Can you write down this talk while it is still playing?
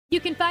You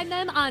can find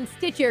them on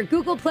Stitcher,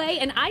 Google Play,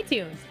 and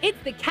iTunes. It's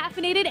the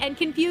Caffeinated and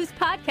Confused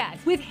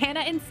podcast with Hannah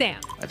and Sam.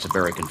 That's a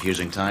very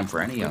confusing time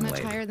for any young Much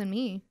lady. higher than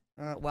me.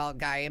 Well,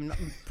 Guy, I'm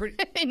pretty...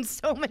 In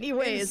so many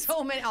ways.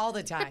 So many, all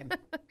the time.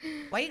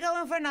 Why are you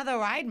going for another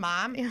ride,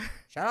 Mom? Yeah.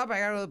 Shut up, I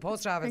gotta go to the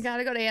post office. I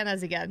gotta go to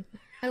Anna's again.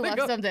 I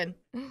left something.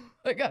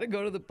 I gotta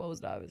go to the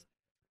post office.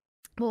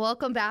 Well,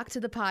 welcome back to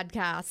the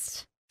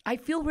podcast. I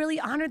feel really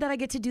honored that I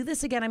get to do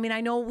this again. I mean, I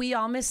know we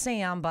all miss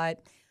Sam,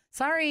 but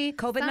sorry,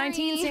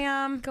 COVID-19,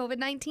 Sam.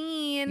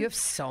 COVID-19. You have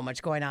so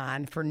much going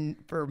on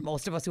for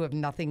most of us who have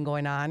nothing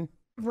going on.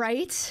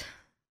 Right?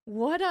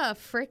 What a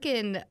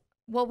freaking...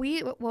 Well,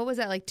 what was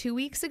that, like 2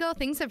 weeks ago?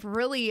 Things have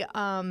really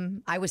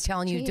I was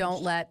telling you, changed.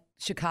 don't let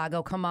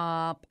Chicago come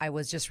up. I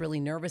was just really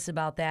nervous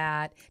about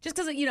that. Just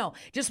because,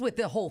 just with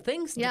the whole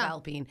thing's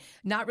developing.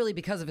 Not really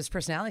because of his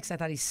personality, because I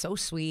thought he's so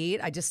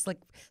sweet. I just,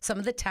 like, some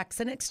of the texts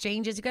and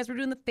exchanges. You guys were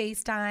doing the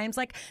FaceTimes.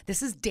 Like,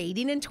 this is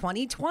dating in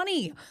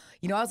 2020.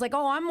 I was like,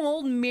 oh, I'm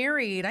old and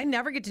married. I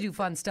never get to do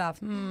fun stuff.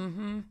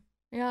 Mm-hmm.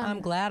 Yeah.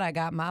 I'm glad I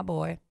got my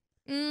boy.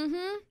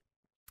 Mm-hmm.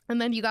 And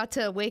then you got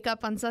to wake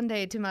up on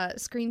Sunday to my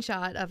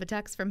screenshot of a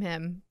text from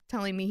him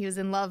telling me he was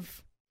in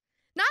love.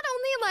 Not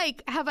only,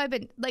 like, have I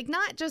been, like,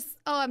 not just,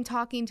 oh, I'm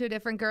talking to a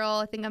different girl.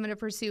 I think I'm going to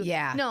pursue.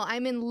 Yeah. No,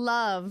 I'm in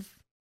love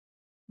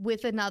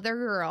with another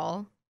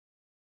girl.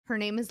 Her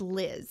name is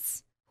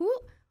Liz. Who,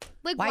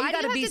 like, why you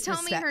do you have to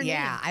tell me her name?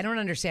 Yeah, I don't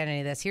understand any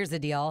of this. Here's the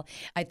deal.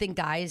 I think,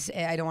 guys,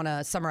 I don't want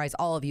to summarize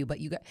all of you, but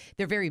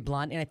they're very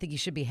blunt, and I think you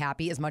should be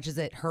happy as much as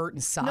it hurt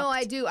and sucked. No,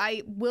 I do.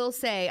 I will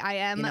say I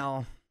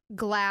am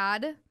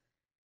glad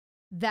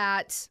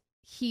that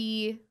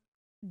he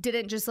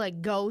didn't just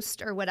like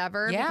ghost or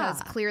whatever,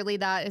 because clearly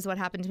that is what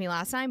happened to me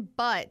last time.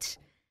 But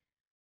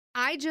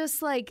I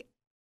just like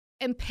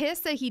am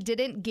pissed that he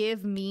didn't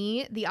give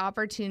me the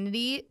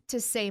opportunity to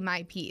say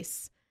my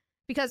piece.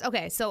 Because,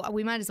 okay, so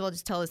we might as well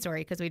just tell the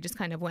story because we just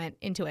kind of went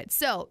into it.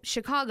 So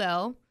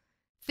Chicago,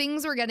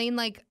 things were getting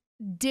like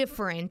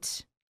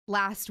different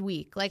last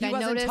week. Like, He I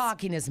wasn't noticed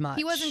talking as much.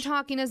 he wasn't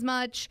talking as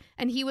much,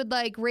 and he would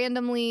like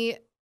randomly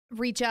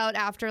reach out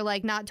after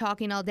like not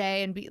talking all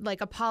day and be like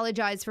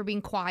apologize for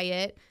being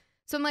quiet.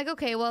 So I'm like,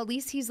 okay, well, at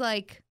least he's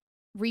like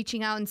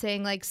reaching out and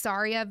saying like,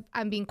 sorry,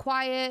 I'm being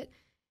quiet.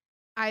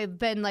 I've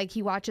been like,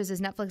 he watches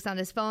his Netflix on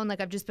his phone.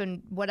 Like, I've just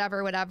been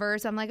whatever.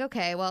 So I'm like,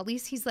 okay, well, at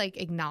least he's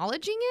like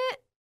acknowledging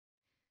it.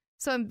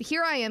 So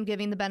here I am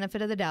giving the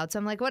benefit of the doubt. So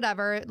I'm like,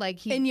 whatever.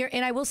 Like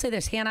and I will say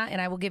this, Hannah, and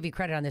I will give you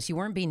credit on this. You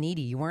weren't being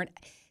needy. You weren't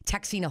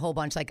texting a whole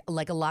bunch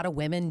like a lot of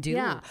women do.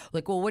 Yeah.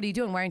 Like, well, what are you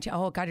doing? Why aren't you?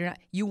 Oh, God, you're not.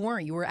 You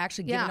weren't. You were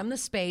actually giving Yeah. them the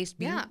space,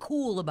 being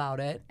cool about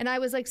it. And I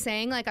was like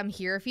saying like, I'm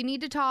here if you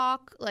need to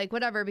talk, like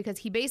whatever, because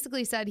he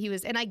basically said he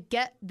was, and I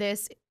get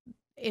this,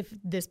 if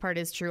this part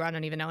is true, I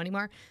don't even know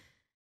anymore.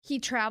 He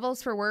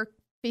travels for work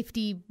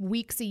 50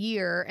 weeks a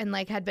year and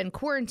like had been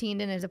quarantined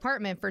in his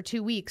apartment for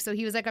 2 weeks. So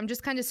he was like, I'm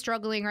just kind of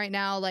struggling right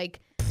now. Like,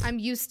 I'm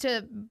used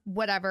to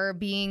whatever,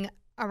 being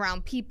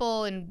around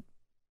people and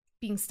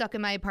being stuck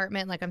in my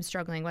apartment. Like, I'm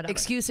struggling, whatever.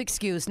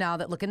 Excuse. Now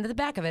that look into the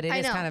back of it, it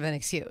is kind of an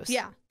excuse.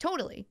 Yeah,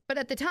 totally. But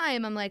at the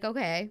time, I'm like,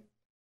 okay,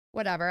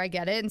 whatever, I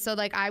get it. And so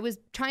like, I was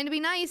trying to be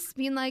nice,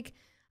 being like,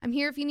 I'm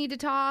here if you need to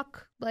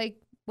talk, like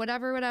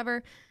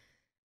whatever.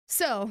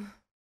 So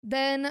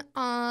then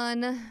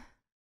on,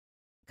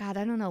 God,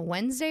 I don't know,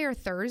 Wednesday or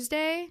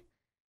Thursday,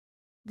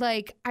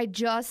 like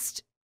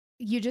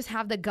you just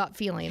have the gut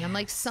feeling. I'm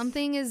like,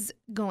 something is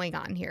going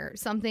on here.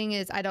 Something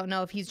is, I don't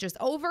know if he's just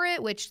over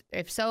it, which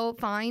if so,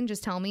 fine,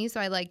 just tell me. So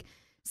I like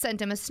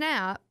sent him a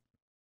snap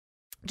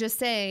just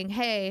saying,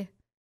 hey,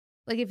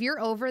 like if you're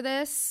over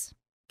this,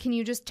 can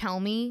you just tell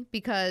me?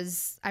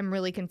 Because I'm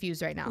really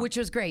confused right now. Which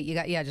was great.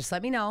 Just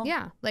let me know.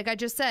 Yeah. Like I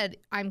just said,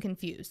 I'm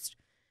confused.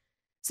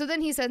 So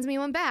then he sends me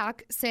one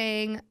back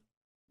saying,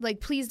 like,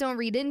 please don't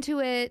read into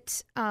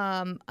it.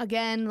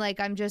 Again, like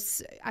I've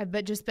just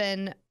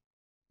been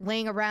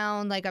laying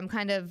around, like I'm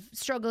kind of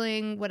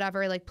struggling,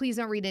 whatever. Like, please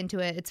don't read into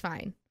it. It's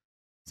fine.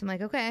 So I'm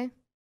like, okay.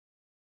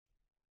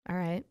 All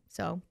right.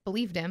 So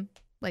believed him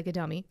like a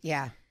dummy.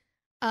 Yeah.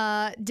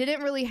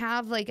 Didn't really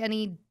have like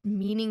any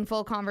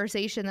meaningful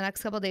conversation the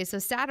next couple of days. So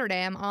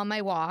Saturday, I'm on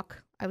my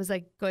walk. I was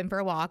like going for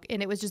a walk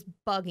and it was just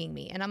bugging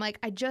me. And I'm like,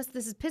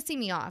 this is pissing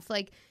me off.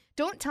 Like,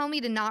 don't tell me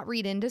to not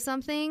read into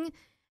something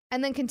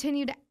and then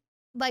continue to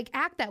like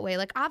act that way.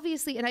 Like,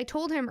 obviously, and I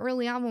told him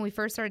early on when we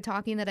first started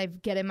talking that I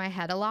get in my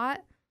head a lot.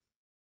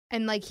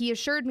 And like, he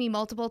assured me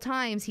multiple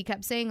times, he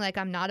kept saying like,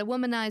 I'm not a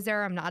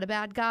womanizer. I'm not a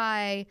bad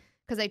guy.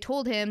 Cause I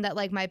told him that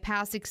like my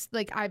past,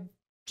 I've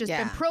just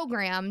been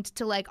programmed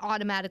to like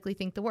automatically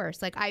think the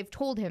worst. Like, I've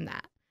told him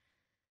that.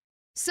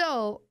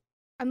 So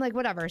I'm like,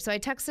 whatever. So I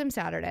texted him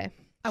Saturday.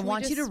 I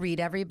want you to read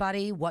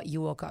everybody what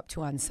you woke up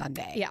to on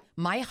Sunday. Yeah.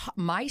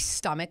 My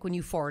stomach, when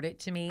you forwarded it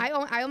to me,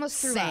 I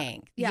almost threw up.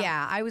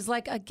 Yeah. I was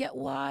like, get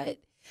what?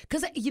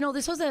 Because,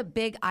 this was a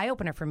big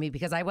eye-opener for me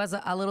because I was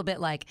a little bit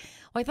like,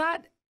 well, I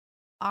thought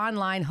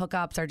online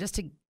hookups are just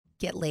to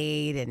get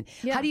laid and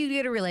how do you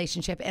get a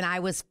relationship? And I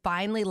was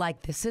finally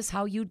like, this is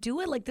how you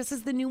do it. Like, this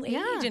is the new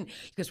age. And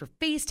you guys were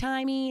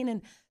FaceTiming.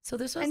 And So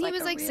this was And like he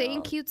was like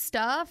saying cute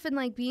stuff and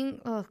like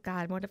being, oh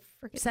God, what a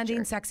freaking sending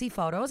jerk. sexy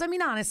photos. I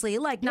mean, honestly,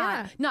 like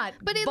not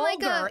But in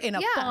vulgar, like in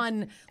a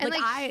fun, and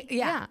like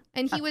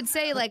And he would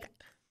say like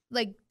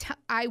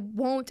I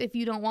won't if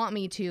you don't want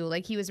me to.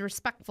 Like he was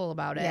respectful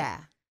about it. Yeah.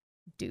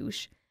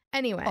 Douche.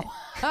 Anyway.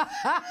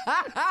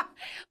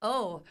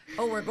 Oh,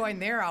 we're going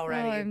there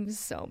already. Oh, I'm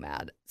so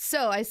mad.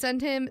 So I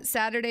sent him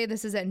Saturday.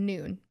 This is at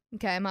noon.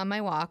 Okay. I'm on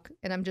my walk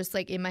and I'm just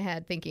like in my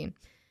head thinking.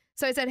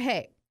 So I said,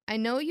 hey, I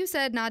know you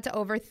said not to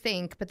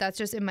overthink, but that's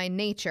just in my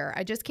nature.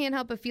 I just can't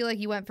help but feel like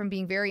you went from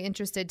being very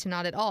interested to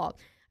not at all.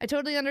 I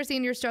totally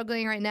understand you're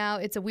struggling right now.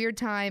 It's a weird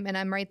time and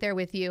I'm right there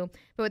with you.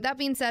 But with that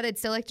being said, I'd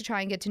still like to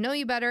try and get to know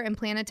you better and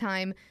plan a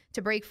time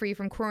to break free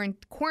from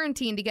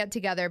quarantine to get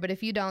together. But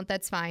if you don't,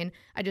 that's fine.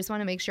 I just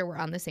want to make sure we're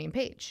on the same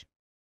page.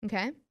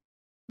 Okay?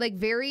 Like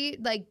very,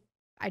 like,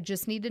 I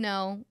just need to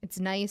know. It's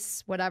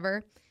nice,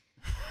 whatever.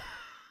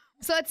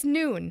 So that's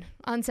noon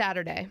on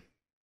Saturday.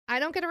 I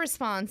don't get a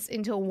response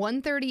until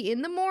 1:30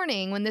 in the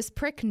morning when this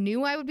prick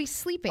knew I would be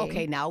sleeping.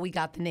 Okay, now we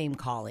got the name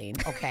calling.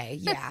 Okay,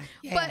 yeah.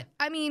 But,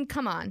 I mean,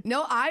 come on.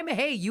 No, I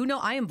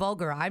am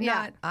vulgar.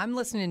 I'm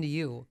listening to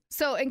you.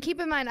 So, and keep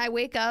in mind, I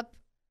wake up,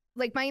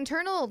 like my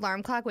internal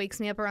alarm clock wakes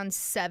me up around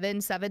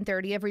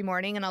 7:30 every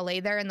morning, and I'll lay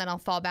there and then I'll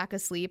fall back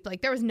asleep.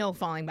 Like there was no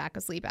falling back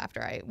asleep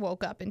after I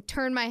woke up and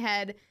turned my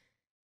head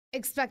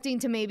expecting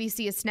to maybe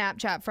see a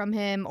Snapchat from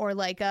him or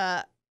like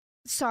a,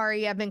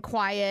 sorry, I've been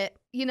quiet,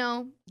 you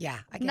know? Yeah,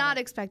 I get Not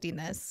it. expecting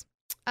this.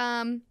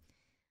 I'm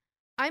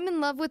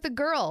in love with a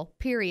girl,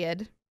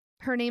 period.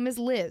 Her name is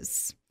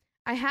Liz.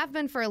 I have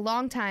been for a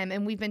long time,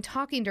 and we've been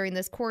talking during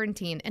this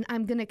quarantine, and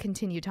I'm going to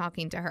continue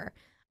talking to her.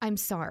 I'm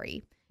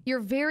sorry. You're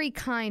very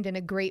kind and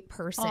a great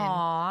person.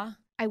 Aw.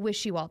 I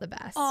wish you all the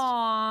best.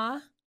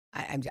 Aw.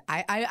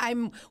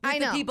 I'm with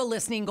the people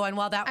listening going,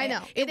 well, that I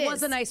know. It was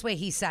is. a nice way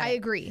he said it. I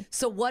agree.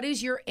 So what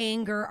is your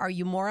anger? Are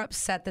you more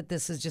upset that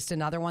this is just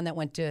another one that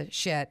went to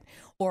shit?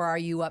 Or are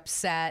you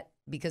upset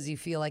because you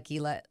feel like he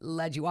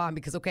led you on?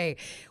 Because, okay,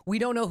 we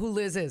don't know who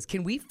Liz is.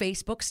 Can we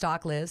Facebook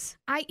stalk Liz?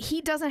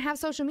 He doesn't have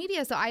social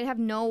media, so I have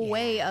no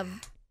way of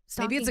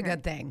stalking Maybe it's a her.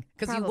 good thing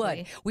because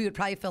Probably. we would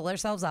probably fill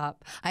ourselves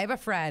up. I have a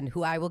friend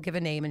who I will give a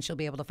name and she'll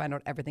be able to find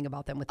out everything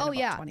about them within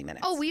about 20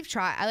 minutes. Oh, we've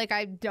tried.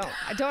 I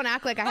don't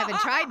act like I haven't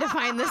tried to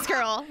find this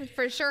girl.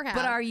 For sure have.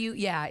 But are you?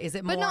 Yeah. Is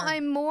it more? But no,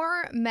 I'm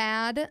more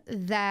mad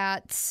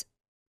that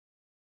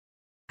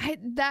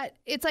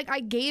it's like I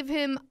gave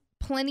him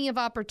plenty of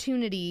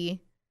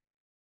opportunity,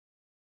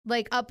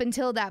 like up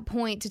until that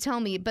point to tell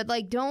me, but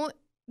like don't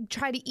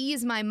try to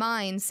ease my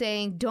mind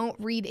saying don't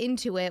read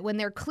into it when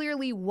there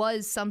clearly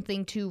was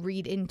something to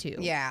read into.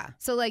 Yeah.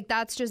 So like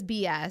that's just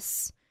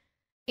BS.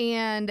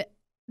 And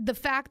the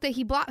fact that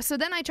he blocked, so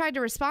then I tried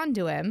to respond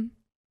to him.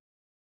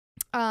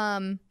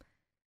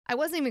 I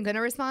wasn't even going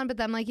to respond, but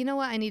then I'm like, you know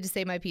what? I need to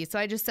say my piece. So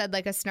I just said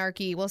like a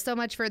snarky, well, so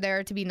much for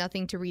there to be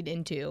nothing to read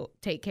into.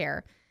 Take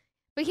care.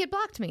 But he had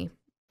blocked me.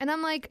 And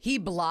I'm like, he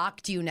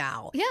blocked you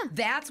now. Yeah.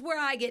 That's where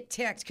I get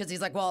ticked because he's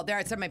like, well, there,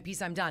 I said my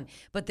piece, I'm done.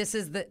 But this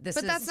is. But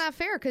that's not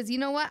fair because you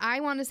know what? I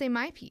want to say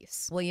my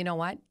piece. Well, you know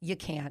what? You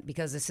can't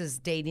because this is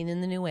dating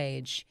in the new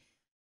age.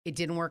 It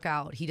didn't work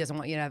out. He doesn't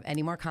want you to have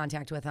any more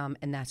contact with him,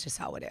 and that's just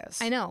how it is.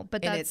 I know,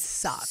 but and that's it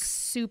sucks.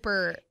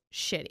 Super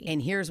shitty.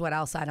 And here's what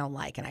else I don't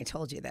like, and I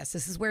told you this.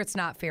 This is where it's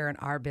not fair in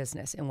our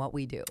business and what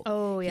we do.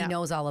 Oh, yeah. He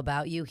knows all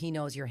about you. He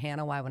knows you're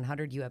Hannah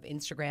Y100. You have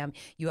Instagram.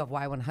 You have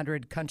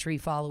Y100 country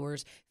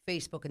followers,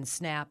 Facebook and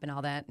Snap and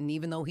all that. And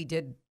even though he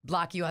did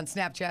block you on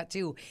Snapchat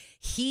too,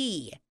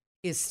 he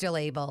is still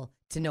able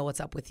to know what's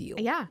up with you.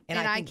 Yeah, And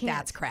I think can't.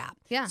 that's crap.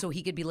 Yeah. So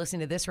he could be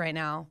listening to this right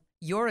now.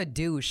 You're a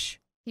douche.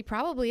 He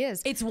probably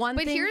is. It's one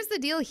But thing. here's the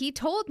deal. He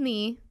told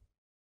me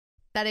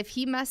that if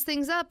he messed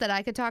things up, that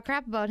I could talk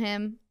crap about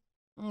him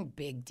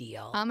Big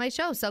deal. on my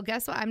show. So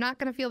guess what? I'm not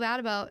going to feel bad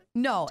about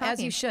No, as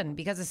talking. you shouldn't,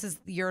 because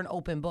you're an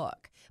open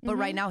book. But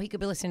right now he could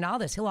be listening to all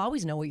this. He'll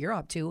always know what you're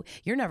up to.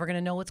 You're never going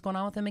to know what's going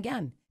on with him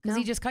again because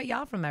he No. just cut you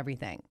off from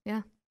everything.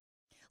 Yeah.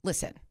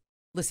 Listen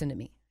to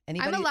me.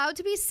 Anybody? I'm allowed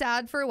to be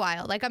sad for a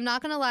while. Like, I'm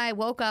not going to lie. I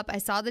woke up. I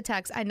saw the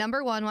text. I,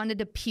 number one, wanted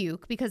to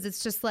puke because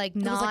it's just like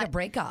It not. was like a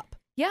breakup.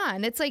 Yeah.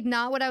 And it's like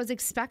not what I was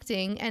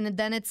expecting. And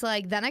then it's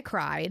like, then I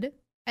cried.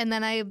 And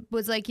then I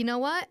was like, you know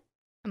what?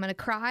 I'm going to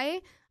cry.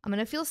 I'm going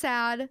to feel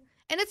sad.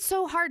 And it's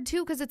so hard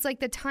too because it's like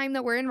the time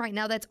that we're in right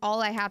now. That's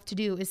all I have to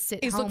do is sit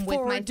Is home look with my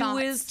forward to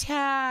thoughts. his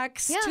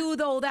text Yeah. too,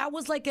 though. That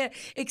was like a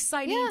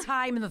exciting Yeah.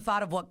 time in the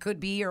thought of what could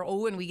be,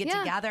 or and we get Yeah.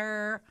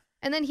 together.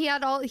 And then he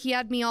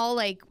had me all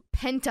like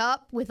pent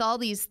up with all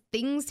these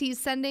things he's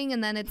sending.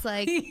 And then it's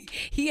like,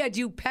 He had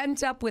you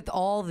pent up with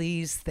all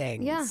these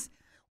things. Yeah.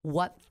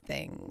 What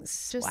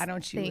things? Just Why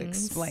don't you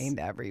things. explain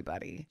to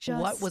everybody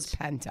Just what was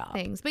pent up?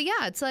 things. But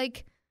yeah, it's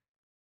like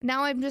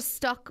now I'm just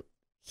stuck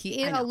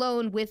I know.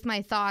 alone with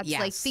my thoughts, like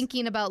Yes.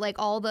 thinking about like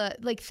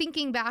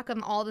thinking back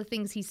on all the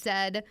things he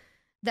said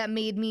that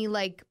made me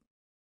like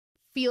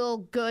feel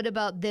good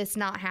about this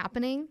not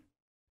happening.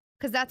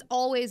 Because that's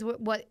always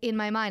what in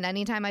my mind.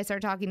 Anytime I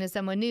start talking to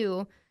someone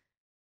new,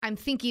 I'm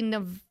thinking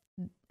of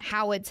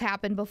how it's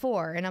happened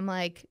before. And I'm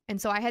like,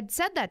 and so I had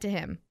said that to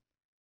him.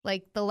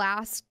 Like the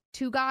last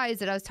 2 guys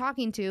that I was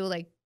talking to,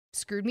 like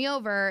screwed me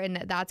over,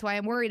 and that's why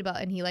I'm worried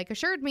about. And he like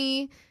assured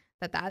me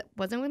that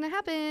wasn't going to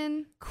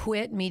happen.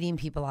 Quit meeting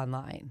people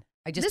online.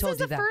 I just told you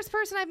that. This is the first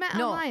person I've met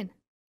online.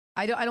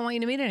 I don't want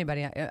you to meet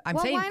anybody. I'm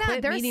saying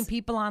quit meeting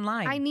people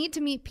online. I need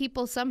to meet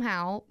people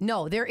somehow.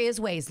 No, there is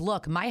ways.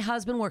 Look, my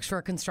husband works for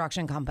a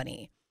construction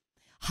company.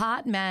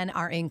 Hot men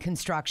are in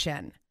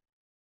construction.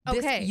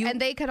 Okay, and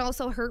they could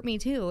also hurt me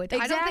too.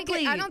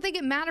 Exactly. I don't think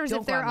it matters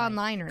if they're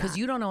online or not. Because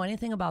you don't know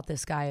anything about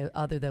this guy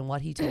other than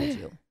what he told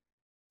you.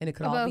 And it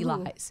could all be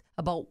lies.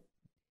 About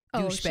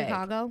douchebag.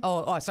 Chicago?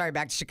 Oh, sorry,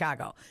 back to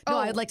Chicago. No,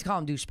 I'd like to call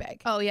him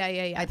douchebag. Oh,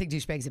 yeah. I think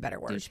douchebag's a better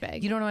word.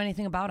 Douchebag. You don't know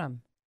anything about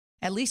him.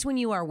 At least when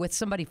you are with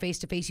somebody face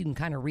to face, you can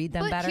kind of read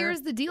them better. But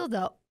here's the deal,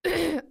 though.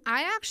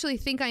 I actually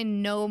think I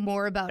know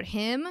more about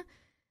him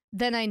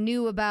than I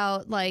knew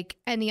about like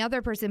any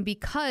other person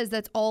because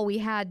that's all we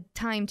had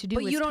time to do.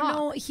 But you don't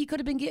know. He could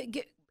have been.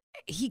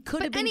 He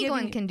could have been.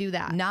 Anyone can do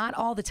that. Not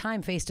all the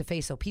time, face to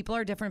face. So people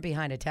are different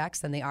behind a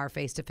text than they are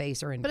face to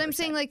face or in. But I'm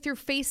saying like through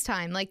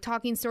FaceTime, like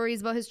talking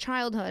stories about his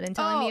childhood and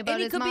telling me about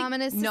his mom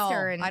and his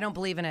sister. No, I don't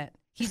believe in it.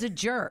 He's a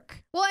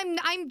jerk. Well,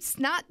 I'm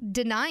not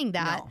denying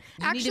that.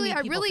 No, actually, I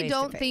really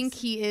don't think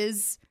he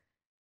is.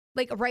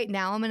 Like right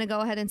now, I'm going to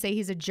go ahead and say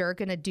he's a jerk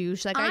and a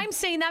douche. Like I'm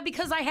saying that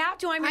because I have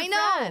to. I'm your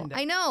friend.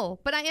 I know.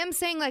 But I am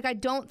saying like I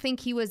don't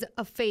think he was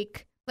a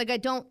fake. Like I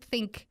don't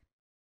think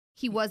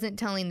he wasn't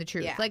telling the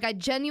truth. Yeah. Like I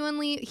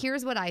genuinely,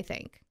 here's what I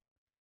think.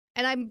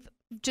 And I'm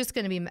just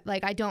going to be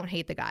like, I don't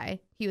hate the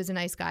guy. He was a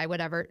nice guy,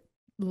 whatever.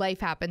 Life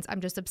happens.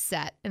 I'm just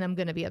upset and I'm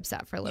going to be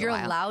upset for a little while.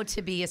 You're allowed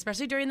to be,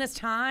 especially during this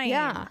time.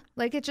 Yeah.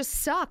 Like it just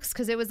sucks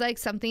because it was like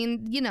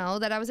something,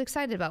 that I was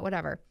excited about,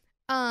 whatever.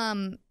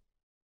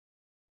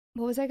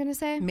 What was I going to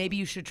say? Maybe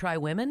you should try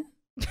women.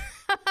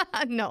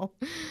 No,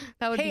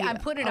 that would be I'm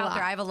putting it out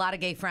there. I have a lot of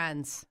gay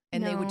friends,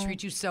 and they would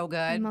treat you so good.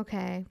 I'm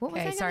okay. What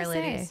was I going to say?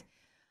 Ladies.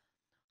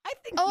 I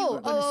think you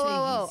were going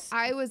to say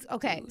I was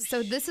okay. douche.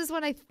 So this is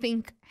what I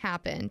think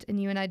happened,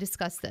 and you and I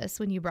discussed this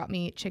when you brought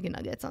me chicken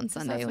nuggets on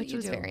Sunday, which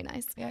was very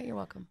nice. Yeah, you're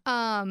welcome.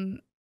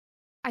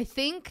 I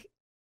think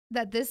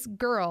that this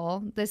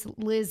girl, this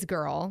Liz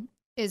girl,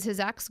 is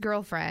his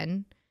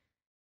ex-girlfriend,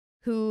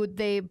 who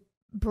they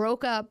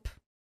broke up.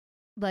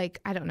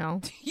 Like, I don't know,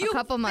 a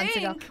couple months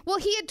ago. Well,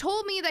 he had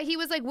told me that he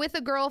was like with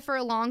a girl for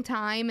a long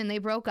time and they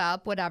broke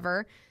up,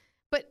 whatever.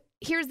 But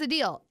here's the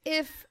deal.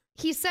 If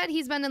he said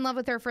he's been in love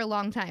with her for a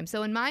long time.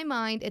 So in my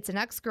mind, it's an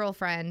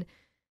ex-girlfriend.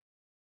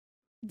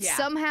 Yeah.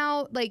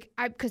 Somehow, like,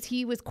 because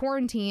he was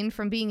quarantined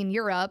from being in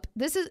Europe.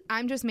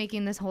 I'm just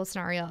making this whole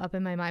scenario up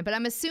in my mind. But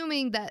I'm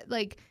assuming that,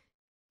 like,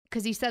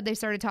 because he said they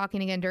started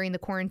talking again during the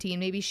quarantine.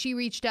 Maybe she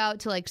reached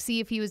out to, like,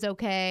 see if he was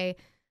okay.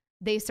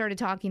 They started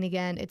talking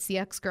again. It's the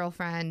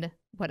ex-girlfriend.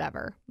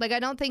 Whatever. Like, I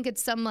don't think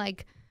it's some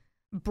like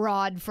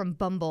broad from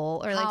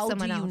Bumble or like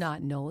someone else. How do you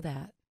not know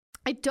that?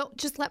 I don't.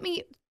 Just let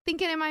me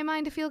think it in my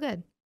mind to feel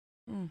good.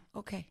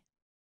 Okay.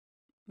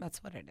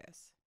 That's what it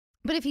is.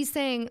 But if he's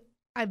saying,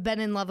 I've been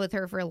in love with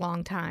her for a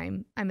long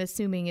time, I'm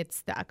assuming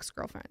it's the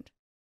ex-girlfriend.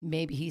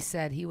 Maybe he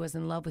said he was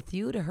in love with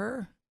you to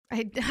her.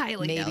 I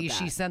highly doubt that. Maybe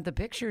she sent the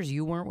pictures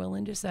you weren't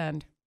willing to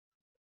send.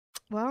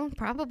 Well,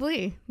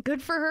 probably.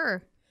 Good for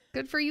her.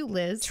 Good for you,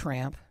 Liz.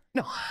 Tramp.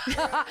 No,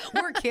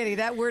 we're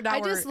kidding. I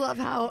just love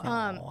how.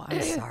 No,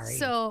 I'm sorry.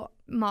 So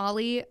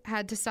Molly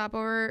had to stop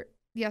over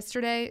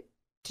yesterday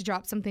to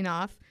drop something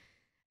off,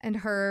 and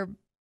her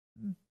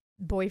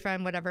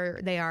boyfriend, whatever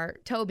they are,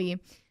 Toby,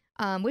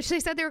 which they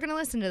said they were going to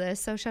listen to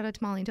this. So shout out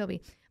to Molly and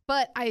Toby.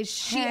 But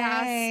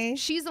asked.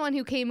 She's the one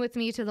who came with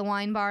me to the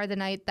wine bar the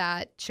night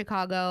that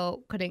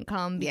Chicago couldn't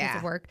come because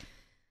of work,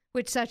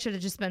 which that should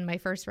have just been my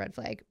first red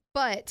flag.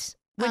 But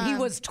when he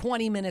was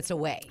 20 minutes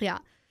away. Yeah.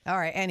 All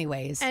right.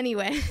 Anyway.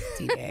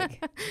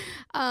 T-bag.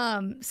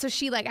 So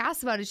she like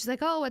asked about it. She's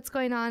like, oh, what's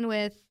going on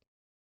with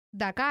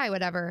that guy,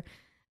 whatever.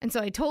 And so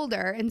I told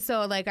her. And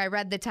so like I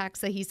read the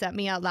text that he sent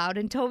me out loud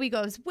and Toby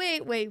goes,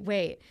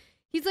 wait.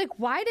 He's like,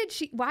 why did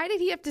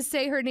he have to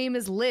say her name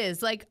is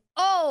Liz? Like,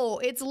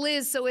 oh, it's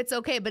Liz, so it's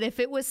okay. But if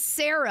it was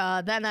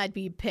Sarah, then I'd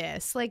be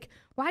pissed. Like,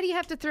 why do you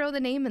have to throw the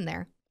name in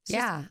there?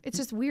 It's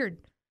just weird.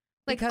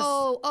 Like, because,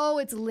 oh,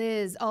 it's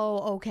Liz.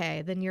 Oh,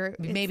 okay. Then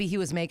maybe he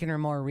was making her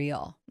more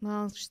real.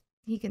 Well,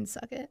 he can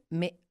suck it.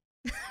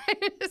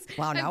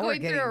 Wow, now we're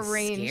getting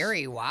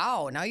scary.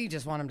 Wow, now you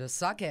just want him to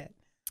suck it.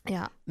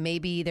 Yeah.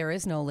 Maybe there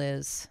is no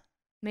Liz.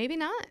 Maybe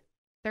not.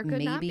 There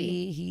could not be.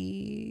 Maybe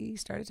he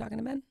started talking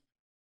to men.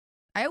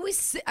 I always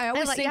think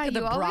of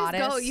the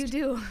broadest. Always go, you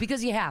do.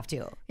 Because you have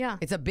to. Yeah.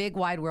 It's a big,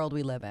 wide world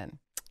we live in.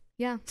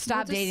 Yeah.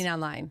 Stop dating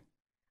online.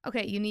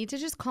 Okay, you need to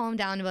just calm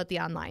down about the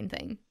online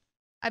thing.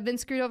 I've been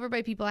screwed over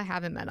by people I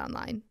haven't met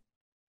online.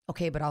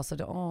 Okay, but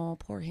also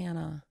poor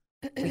Hannah.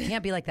 We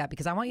can't be like that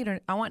because I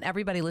want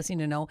everybody listening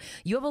to know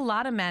you have a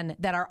lot of men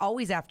that are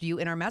always after you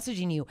and are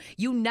messaging you.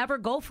 You never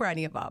go for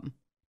any of them.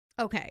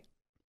 Okay.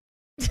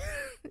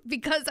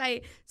 Because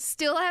I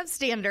still have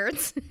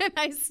standards and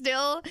I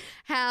still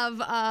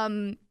have,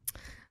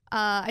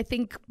 I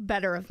think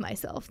better of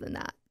myself than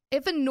that.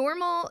 If a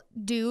normal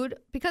dude,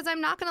 because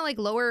I'm not going to like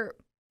lower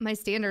my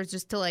standards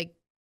just to like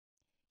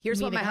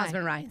Here's what meet a my guy.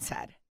 husband Ryan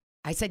said.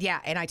 I said, yeah.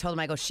 And I told him,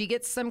 I go, she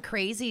gets some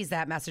crazies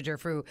that message her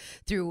through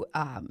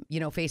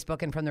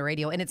Facebook and from the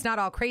radio. And it's not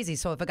all crazy.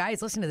 So if a guy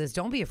is listening to this,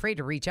 don't be afraid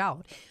to reach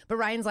out. But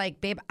Ryan's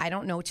like, babe, I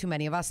don't know too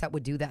many of us that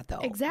would do that, though.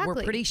 Exactly.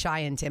 We're pretty shy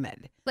and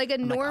timid. Like a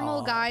I'm like, normal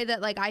oh. guy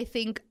that like I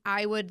think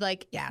I would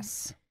like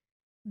Yes.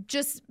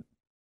 just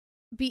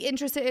be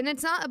interested. And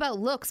it's not about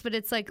looks, but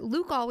it's like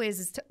Luke always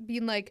is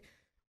being like,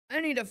 I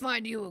need to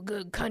find you a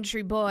good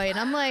country boy. And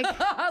I'm like,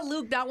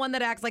 Luke, not one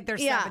that acts like they're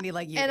yeah. 70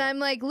 like you. And do. I'm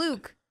like,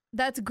 Luke,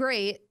 that's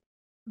great.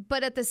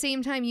 But at the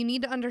same time, you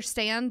need to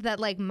understand that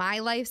like my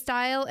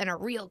lifestyle and a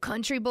real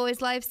country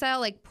boy's lifestyle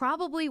like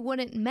probably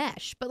wouldn't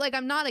mesh. But like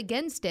I'm not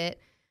against it.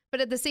 But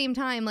at the same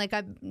time, like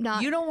I'm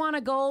not. You don't want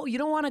to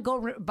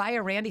go buy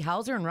a Randy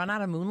Hauser and run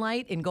out of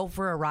Moonlight and go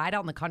for a ride out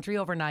in the country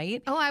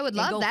overnight. Oh, I would and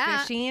love go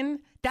that. fishing.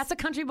 That's a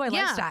country boy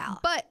Yeah, lifestyle.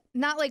 but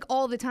not like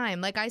all the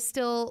time. Like I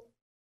still,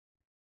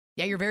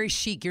 Yeah, you're very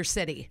chic. You're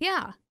city.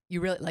 yeah.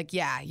 You really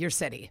you're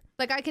city.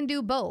 Like I can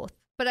do both.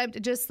 But I'm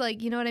just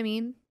like, you know what I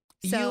mean?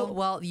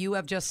 So you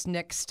have just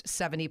nixed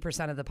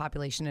 70% of the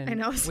population in I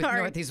know, with sorry.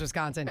 Northeast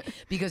Wisconsin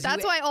because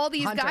that's why all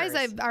these guys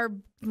hunters. are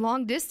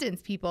long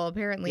distance people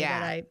apparently Yeah.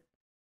 that I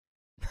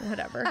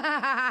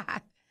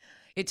whatever.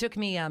 It took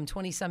me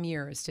 20 some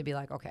years to be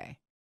like, okay,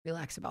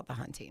 relax about the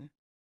hunting.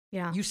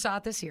 Yeah. You saw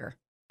it this year.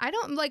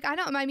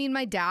 I mean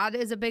my dad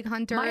is a big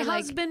hunter. My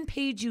like, husband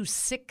paid you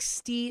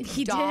 $60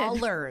 He did.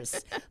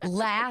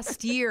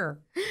 last year.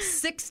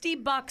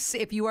 $60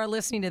 if you are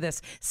listening to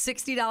this.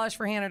 $60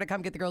 for Hannah to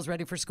come get the girls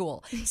ready for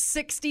school.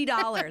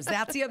 $60.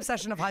 That's the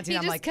obsession of hunting. he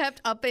I'm just like,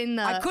 kept upping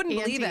the I couldn't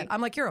believe ante. it.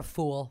 I'm like, you're a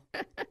fool.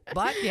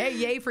 But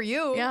yay for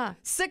you. Yeah.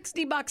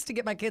 $60 to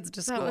get my kids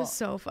to school. That was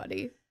so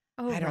funny.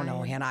 Oh, I don't know,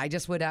 Ryan. Hannah. I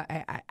just would.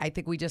 I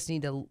think we just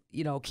need to,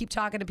 keep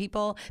talking to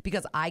people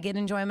because I get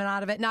enjoyment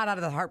out of it. Not out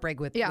of the heartbreak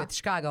with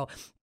Chicago,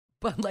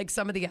 but like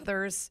some of the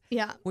others.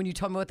 Yeah. When you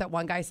told me what that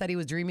one guy said he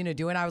was dreaming of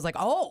doing, I was like,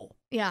 oh,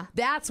 Yeah.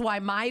 that's why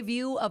my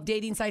view of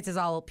dating sites is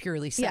all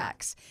purely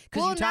sex. Because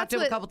Well, you and talked to him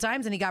that's a couple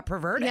times and he got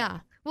perverted. Yeah.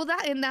 Well,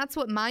 that's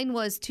what mine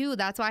was too.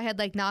 That's why I had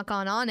like not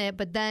gone on it.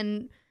 But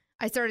then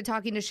I started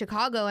talking to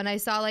Chicago and I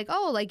saw like,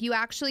 oh, like you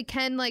actually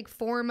can like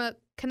form a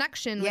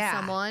connection with Yeah.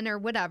 someone or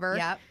whatever.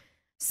 Yep.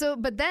 So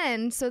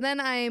then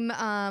I'm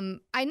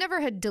I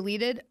never had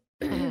deleted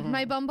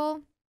my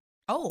Bumble,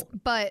 Oh,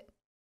 but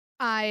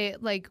I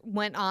like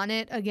went on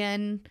it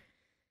again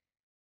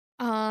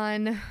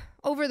on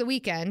over the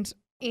weekend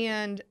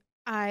and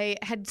I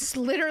had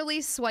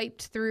literally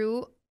swiped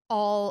through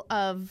all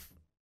of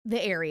the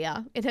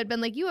area. It had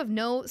been like, you have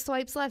no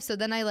swipes left. So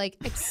then I like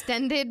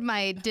extended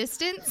my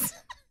distance.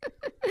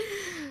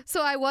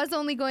 So I was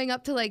only going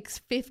up to like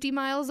 50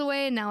 miles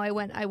away and now I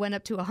went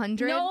up to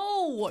 100.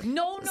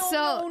 no.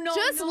 So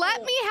just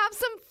let me have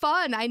some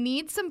fun. I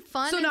need some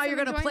fun. So and now some you're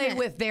going to play enjoyment.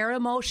 with their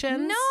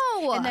emotions?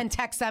 No. And then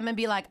text them and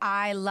be like,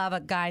 I love a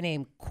guy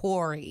named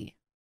Corey.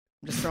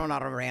 I'm just throwing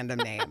out a random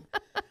name.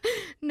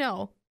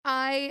 No,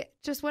 I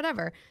just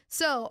whatever.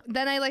 So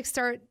then I like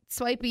start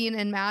swiping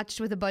and matched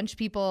with a bunch of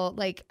people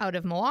like out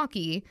of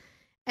Milwaukee.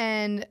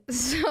 And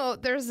so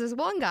there's this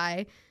one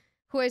guy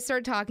who I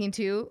started talking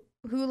to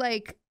who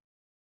like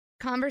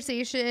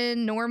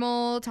conversation,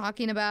 normal,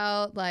 talking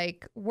about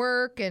like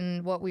work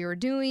and what we were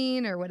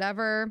doing or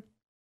whatever.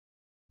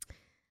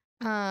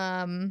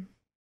 And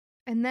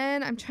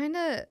then I'm trying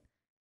to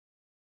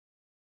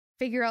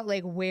figure out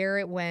like where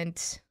it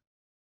went.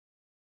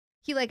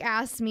 He like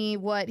asked me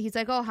he's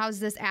like, oh, how's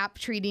this app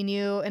treating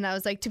you? And I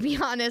was like, to be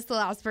honest, the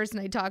last person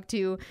I talked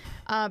to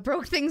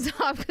broke things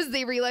off because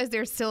they realized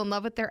they're still in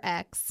love with their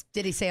ex.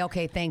 Did he say,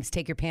 okay, thanks,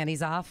 take your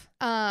panties off?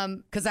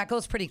 Because that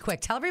goes pretty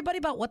quick. Tell everybody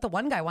about what the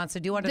one guy wants to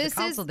do under the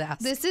council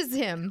desk. This is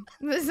him.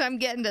 I'm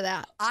getting to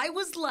that. I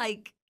was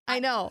like, I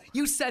know.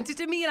 you sent it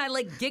to me and I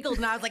like giggled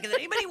and I was like, is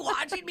anybody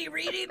watching me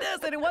reading this?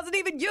 And it wasn't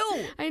even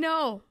you. I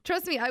know.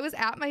 Trust me, I was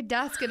at my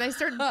desk and I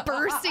started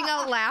bursting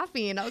out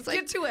laughing. I was like,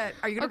 Get to it.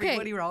 Are you going to read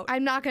what he wrote?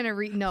 I'm not going to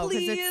read. No,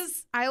 because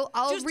Please. I'll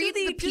Just read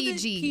do the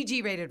PG.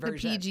 PG rated The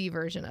version. PG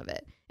version of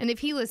it. And if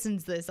he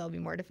listens to this, I'll be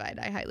mortified.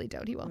 I highly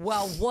doubt he will.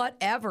 Well,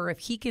 whatever. If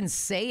he can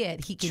say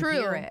it, he can True.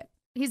 hear it.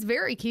 He's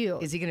very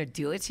cute. Is he going to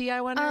do it to you, I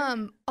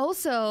wonder?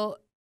 Also,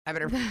 I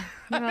better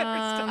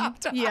stop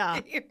talking. yeah.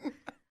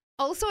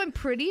 Also, I'm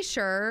pretty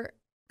sure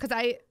because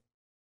I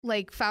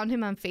like found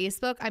him on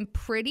Facebook. I'm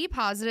pretty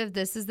positive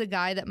this is the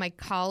guy that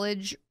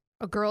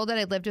a girl that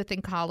I lived with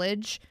in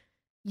college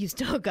used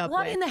to hook up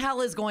What with. in the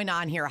hell is going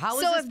on here? How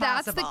is So this if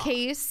that's possible? the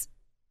case,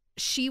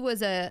 she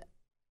was a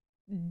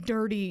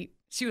dirty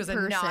She was a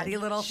person. naughty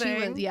little She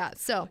thing. was, yeah.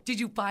 So Did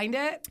you find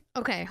it?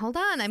 okay, hold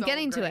on. I'm So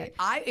getting to great.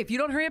 it. If you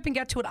don't hurry up and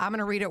get to it, I'm going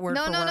to read it word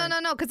No, for no, word.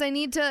 no, because I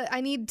need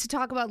to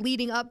talk about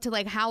leading up to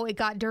like how it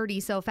got dirty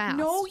so fast.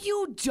 No,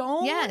 you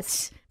don't.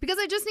 Yes, because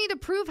I just need to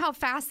prove how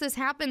fast this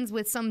happens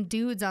with some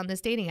dudes on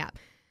this dating app.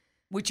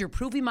 Which you're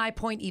proving my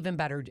point even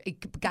better.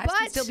 Guys can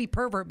But- still be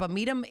pervert, but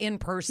meet them in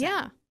person.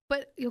 Yeah,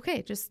 but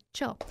okay, just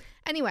chill.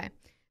 Anyway,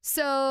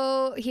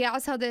 so he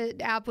asked how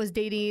the app was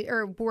dating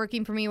or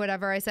working for me,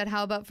 whatever. I said,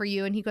 how about for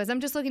you? And he goes, I'm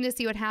just looking to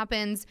see what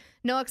happens.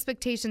 No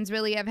expectations,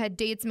 really. I've had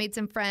dates, made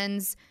some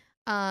friends.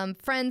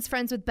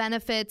 Friends with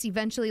benefits,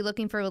 eventually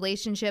looking for a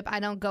relationship. I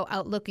don't go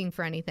out looking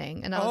for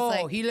anything. And I was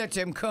like, he lets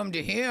him come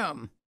to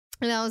him.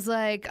 And I was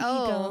like,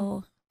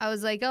 oh,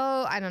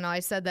 I don't know. I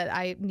said that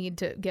I need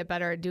to get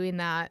better at doing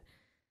that.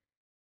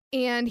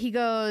 And he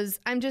goes,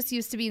 I'm just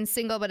used to being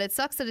single, but it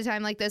sucks at a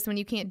time like this when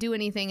you can't do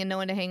anything and no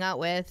one to hang out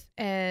with.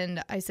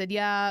 And I said,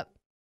 yeah,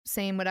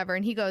 same, whatever.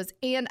 And he goes,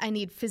 and I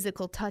need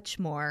physical touch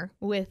more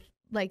with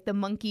like the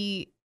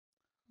monkey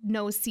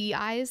no-see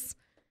eyes.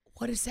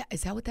 What is that?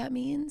 Is that what that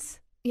means?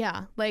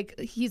 Yeah. Like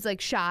he's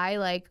like shy,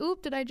 like,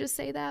 oop, did I just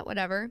say that?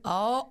 Whatever.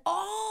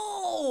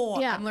 Oh.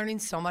 Yeah. I'm learning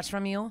so much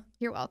from you.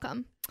 You're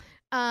welcome.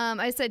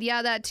 I said,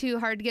 yeah, that too.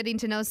 Hard getting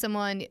to know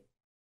someone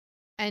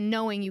and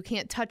knowing you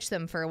can't touch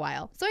them for a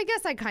while. So I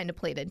guess I kind of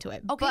played into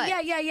it. Okay,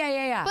 but,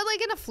 yeah. But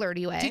like in a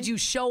flirty way. Did you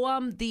show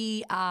them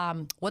the,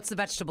 what's the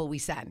vegetable we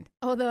send?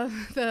 Oh,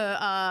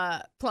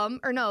 the plum?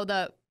 Or no,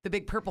 the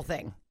big purple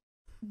thing.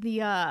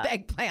 The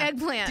eggplant.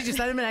 Eggplant. Did you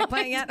send him an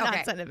eggplant yet? I did Okay.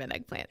 not send him an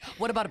eggplant.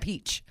 What about a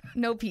peach?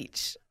 No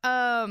peach.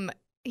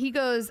 He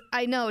goes,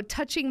 I know,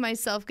 touching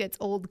myself gets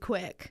old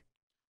quick.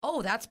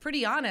 Oh, that's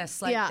pretty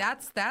honest. Like, Yeah.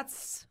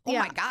 that's, oh Yeah.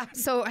 my God.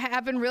 So it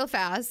happened real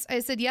fast.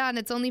 I said, yeah, and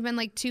it's only been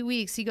like 2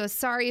 weeks. He goes,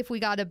 sorry if we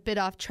got a bit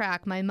off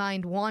track. My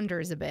mind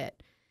wanders a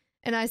bit.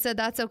 And I said,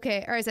 that's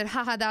okay. Or I said,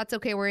 haha, that's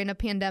okay. We're in a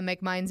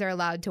pandemic. Minds are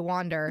allowed to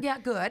wander. Yeah,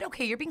 good.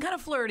 Okay, you're being kind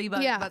of flirty,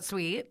 but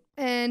sweet.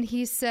 And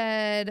he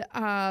said,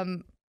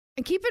 and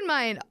keep in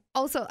mind,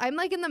 also, I'm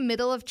like in the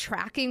middle of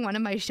tracking one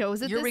of my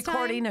shows at You're this time.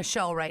 recording a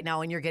show right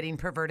now and you're getting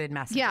perverted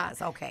messages. Yeah.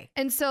 Okay.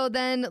 And so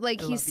then,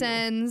 like, I he love you.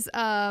 sends,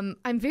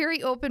 I'm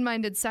very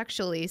open-minded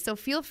sexually, so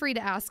feel free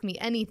to ask me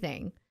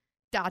anything, ...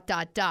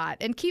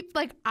 And keep,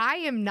 like, I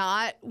am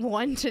not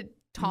one to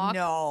talk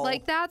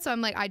like that, so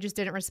I'm like, I just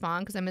didn't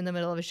respond because I'm in the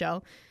middle of a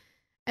show.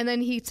 And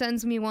then he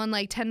sends me one,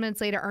 like, 10 minutes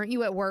later, aren't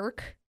you at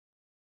work?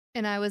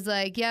 And I was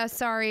like, yeah,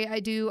 sorry, I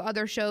do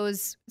other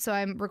shows, so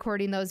I'm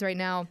recording those right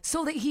now.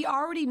 So that he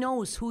already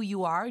knows who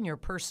you are in your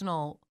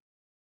personal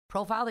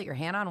profile that you're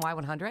Hannah on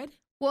Y100?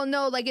 Well,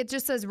 no, like it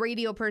just says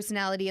radio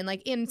personality. And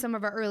like in some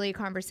of our early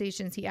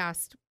conversations, he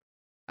asked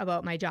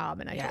about my job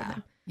and I told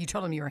him. You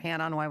told him you were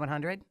Hannah on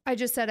Y100? I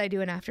just said I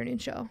do an afternoon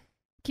show.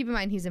 Keep in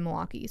mind, he's in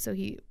Milwaukee, so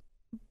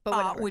but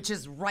whatever. Which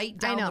is right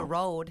down the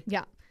road.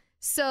 Yeah.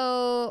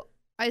 So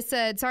I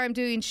said, sorry, I'm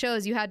doing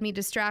shows. You had me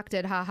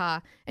distracted. Haha.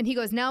 And he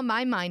goes, now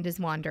my mind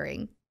is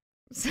wandering.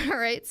 So, all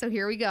right. So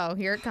here we go.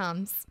 Here it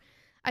comes.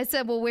 I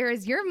said, well, where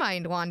is your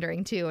mind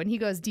wandering to? And he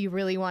goes, do you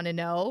really want to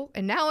know?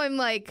 And now I'm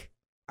like,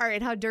 all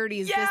right, how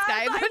dirty is this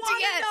guy about to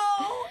get?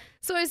 Know.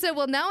 So I said,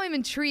 well, now I'm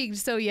intrigued.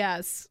 So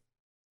yes.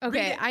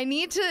 Okay. I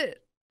need you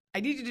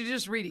to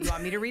just read it. You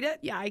want me to read it?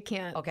 Yeah, I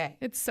can't. Okay.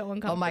 It's so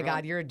uncomfortable. Oh my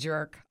God, you're a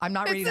jerk. I'm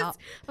not reading out.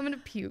 I'm going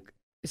to puke.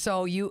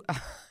 So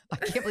I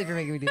can't believe you're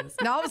making me do this.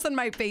 Now all of a sudden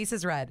my face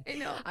is red. I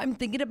know. I'm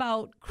thinking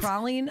about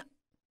crawling.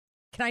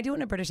 Can I do it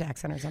in a British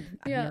accent or something?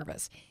 I'm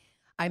nervous.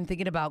 I'm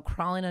thinking about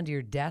crawling under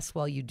your desk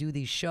while you do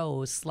these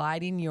shows,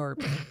 sliding your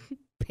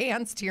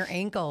pants to your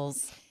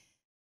ankles,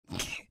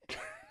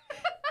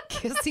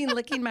 kissing,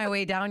 licking my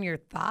way down your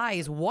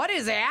thighs. What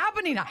is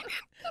happening? I'm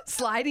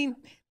sliding.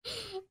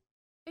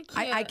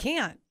 I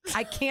can't.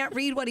 I can't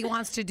read what he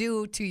wants to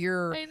do to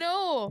your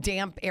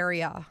damp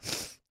area.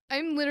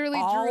 I'm literally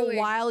all drooling.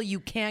 while you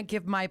can't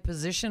give my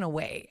position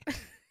away.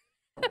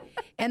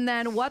 And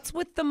then what's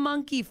with the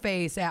monkey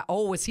face?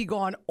 Is he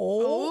going,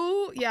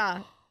 Oh,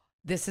 yeah.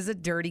 This is a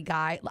dirty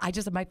guy.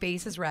 My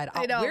face is red.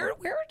 I know.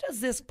 Where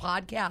does this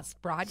podcast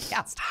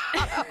broadcast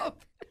out of?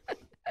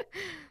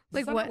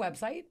 Like on what a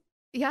website?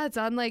 Yeah, it's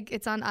on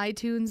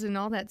iTunes and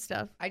all that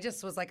stuff. I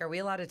just was like, are we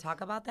allowed to talk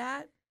about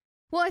that?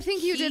 Well, I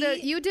think you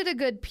did a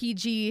good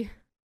PG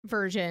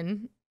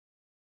version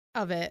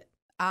of it.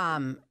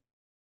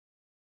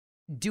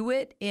 Do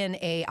it in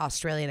a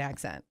Australian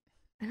accent.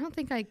 I don't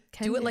think I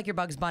can. Do it like your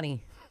Bugs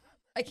Bunny.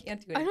 I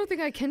can't do it. I don't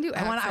think I can do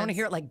accents. I want to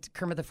hear it like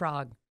Kermit the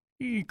Frog.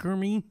 Hey,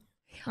 Kermit.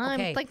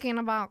 I'm thinking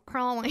about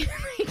crawling.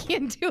 I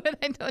can't do it.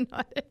 I don't know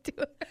how to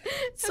do it.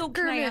 So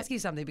can I ask you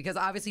something? Because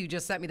obviously you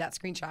just sent me that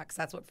screenshot because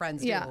that's what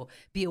friends do.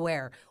 Be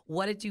aware.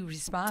 What did you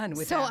respond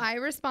with? So I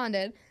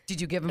responded.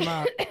 Did you give him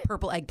a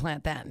purple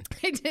eggplant then?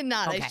 I did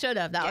not. Okay. I should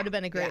have. That would have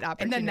been a great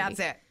opportunity. And then that's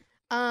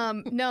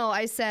it. No,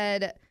 I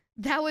said,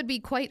 that would be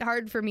quite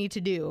hard for me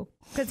to do.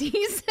 Because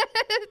he said,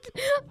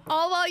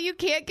 all while you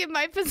can't give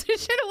my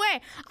position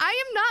away.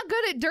 I am not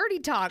good at dirty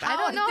talk. I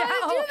don't know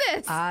how to do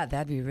this.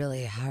 That'd be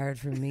really hard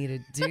for me to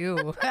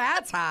do.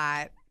 That's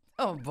hot.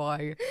 Oh,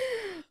 boy.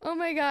 Oh,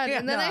 my God. Yeah,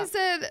 and then I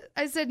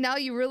said, now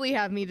you really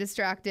have me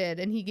distracted.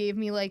 And he gave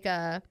me like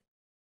a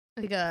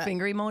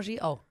finger emoji?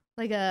 Oh.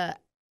 Like a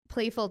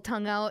playful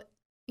tongue out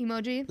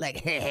emoji. Like,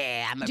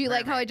 hey, I'm a Do you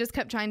like how I just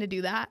kept trying to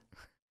do that?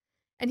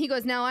 And he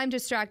goes, now I'm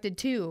distracted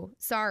too.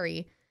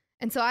 Sorry.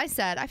 And so I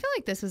said, I feel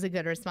like this was a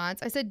good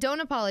response. I said, don't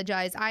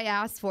apologize. I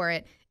asked for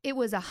it. It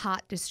was a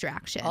hot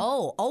distraction.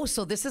 Oh,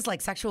 so this is like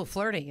sexual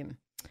flirting.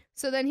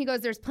 So then he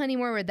goes, there's plenty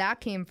more where that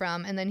came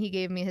from. And then he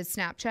gave me his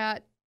Snapchat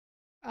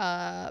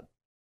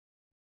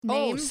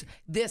name.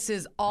 This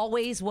is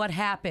always what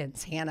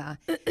happens, Hannah.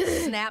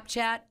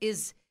 Snapchat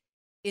is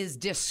is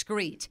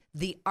discreet.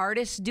 The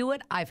artists do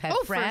it. I've had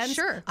friends. For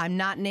sure. I'm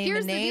not naming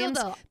Here's the deal, names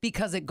though.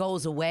 because it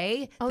goes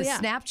away. Oh, the yeah.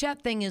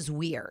 Snapchat thing is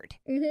weird.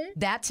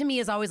 That to me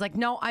is always like,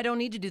 no, I don't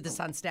need to do this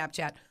on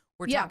Snapchat.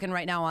 We're talking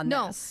right now on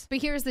this.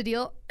 But here's the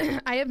deal.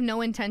 I have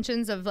no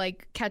intentions of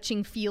like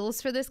catching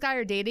feels for this guy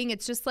or dating.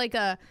 It's just like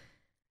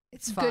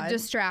It's fun. good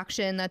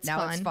distraction. That's now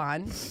fun. it's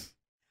fun.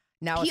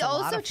 Now He it's a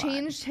lot also of fun.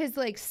 changed his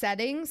like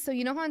settings. So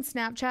you know how on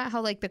Snapchat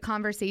how like the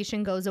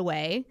conversation goes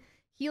away?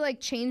 He like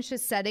changed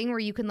his setting where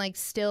you can like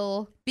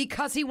still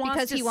because he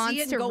wants to see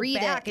it and go read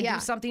back it. and do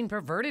something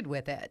perverted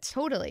with it.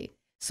 Totally.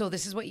 So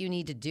this is what you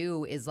need to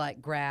do is like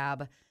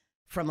grab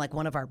from like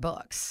one of our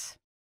books.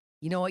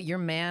 You know what? Your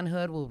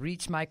manhood will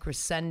reach my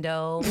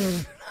crescendo.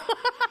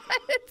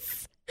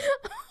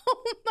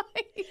 Oh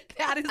my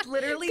That is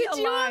literally Could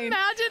a you line.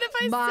 imagine if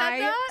I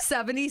My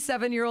said that?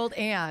 77-year-old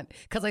aunt,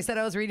 because I said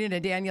I was reading a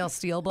Danielle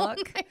Steele book.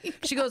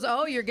 She goes,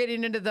 "Oh, you're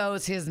getting into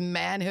those. His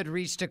manhood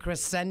reached a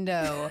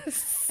crescendo."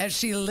 As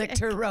she licked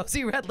her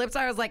rosy red lips,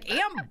 I was like,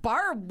 "Aunt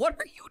Barb, what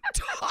are you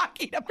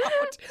talking about?"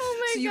 Oh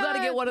my So you got to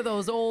God. get one of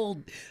those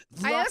old.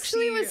 I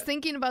actually lusty- was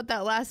thinking about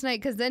that last night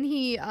because then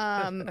he,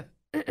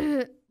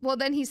 well,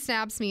 then he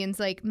snaps me and's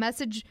like,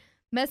 message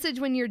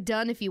when you're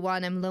done if you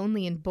want. I'm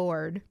lonely and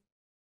bored.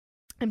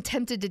 I'm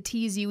tempted to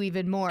tease you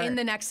even more. And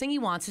the next thing he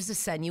wants is to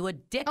send you a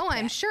dick. Oh,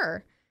 I'm pic.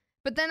 sure.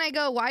 But then I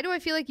go, why do I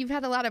feel like you've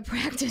had a lot of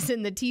practice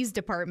in the tease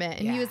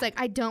department? And he was Yeah.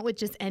 like, I don't with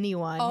just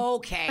anyone.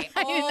 Okay.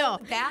 I know.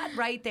 That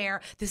right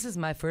there. This is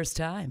my first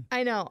time.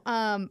 I know.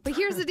 But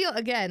here's the deal.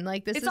 Again,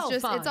 like this It's is all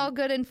just, fun. it's all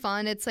good and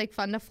fun. It's like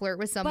fun to flirt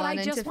with someone But I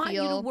and just to want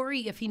feel. you to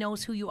worry if he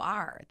knows who you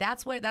are.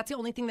 That's the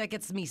only thing that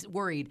gets me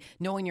worried,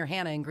 knowing you're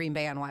Hannah in Green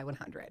Bay on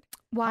Y100.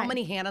 Why? How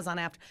many Hannahs on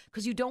after?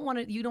 Because you don't want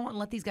to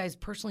let these guys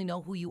personally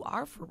know who you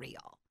are for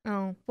real.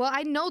 Oh, well,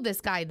 I know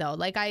this guy though.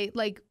 Like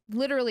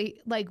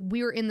literally, like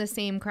we were in the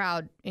same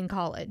crowd in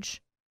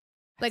college.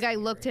 Like I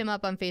looked him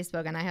up on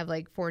Facebook and I have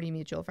like 40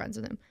 mutual friends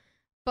with him.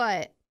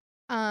 But,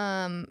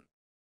 I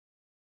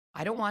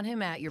don't want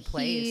him at your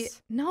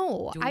place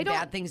no, doing I don't.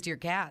 bad things to your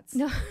cats.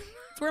 No.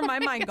 That's where my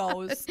mind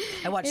goes.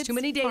 I watch It's too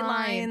many fine.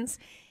 Datelines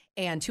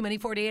and too many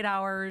 48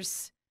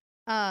 Hours.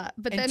 But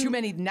And then too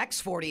many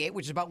next 48,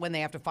 which is about when they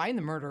have to find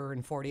the murderer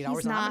in 48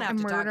 hours. And I'm not going to have a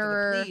to talk to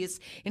murderer. the police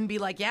and be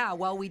like, yeah,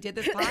 well, we did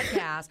this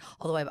podcast.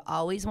 Although I've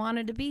always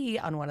wanted to be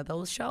on one of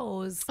those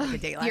shows, like a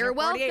Dateline You're or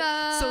 48.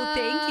 welcome. So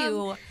thank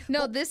you.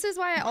 No, this is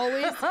why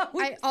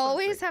I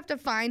always have to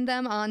find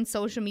them on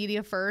social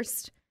media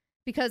first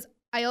because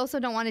I also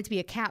don't want it to be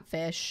a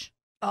catfish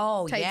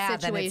Oh, type yeah.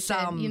 Then it's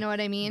situation. some You know what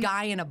I mean?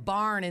 guy in a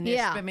barn in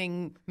Yeah.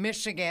 Ishpeming,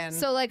 Michigan.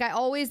 So like I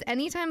always,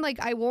 anytime like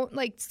I won't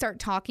like start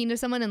talking to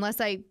someone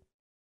unless I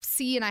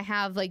see and I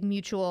have like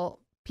mutual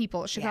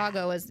people.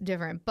 Chicago is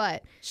different,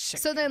 but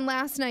so then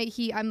last night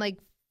I'm like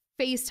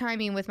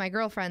FaceTiming with my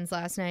girlfriends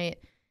last night,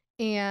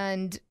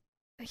 and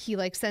he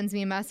like sends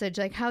me a message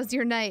like, "How's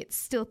your night?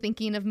 Still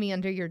thinking of me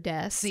under your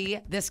desk?" See,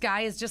 this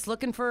guy is just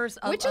looking for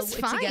Which is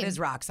to fine. get his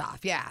rocks off.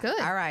 Yeah. Good.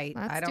 All right.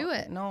 Let's I don't do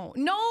it. No.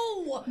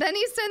 Then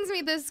he sends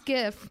me this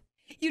GIF.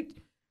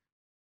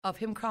 Of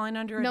him crawling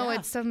under a No, desk.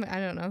 it's some I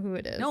don't know who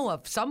it is. No,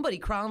 of somebody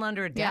crawling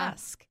under a Yeah.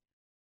 desk.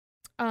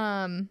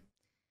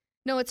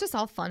 No, it's just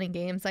all fun and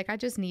games. Like I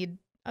just need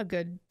a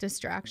good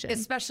distraction.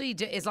 Especially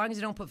as long as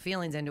you don't put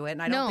feelings into it.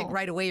 And I don't think No.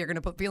 right away you're going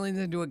to put feelings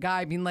into a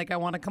guy being like, I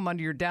want to come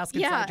under your desk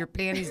and Yeah. slide your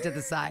panties to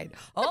the side.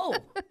 Oh,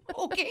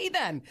 okay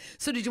then.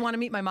 So did you want to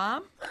meet my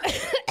mom?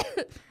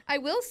 I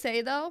will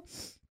say though,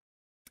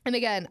 and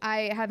again,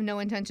 I have no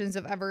intentions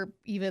of ever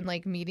even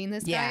like meeting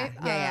this guy.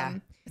 Yeah.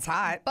 It's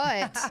hot.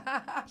 But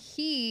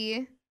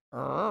he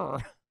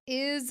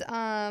is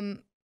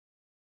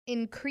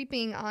in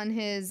creeping on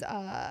his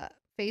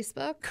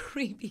Facebook.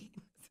 Creepy.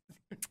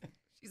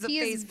 She's a He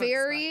is Facebook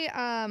very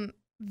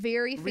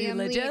very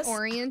family Religious?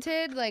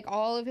 oriented. Like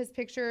all of his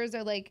pictures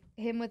are like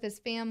him with his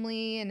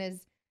family and his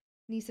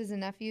nieces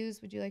and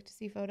nephews. Would you like to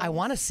see photos? I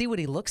want to see what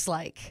he looks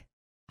like.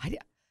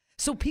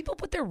 So people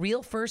put their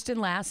real first and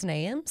last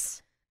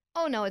names?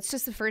 Oh no, it's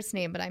just the first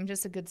name, but I'm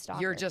just a good stalker.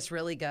 You're just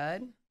really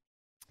good?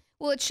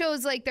 Well, it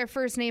shows like their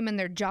first name and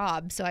their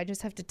job, so I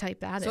just have to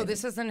type that in. So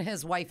this isn't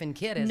his wife and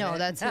kid, is it? No,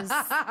 that's his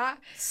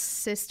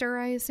sister,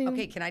 I assume.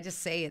 Okay, can I just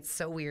say it's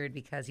so weird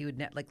because he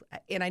would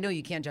and I know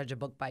you can't judge a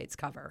book by its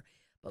cover.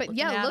 But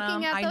yeah,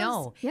 looking at I those,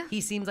 know. yeah. He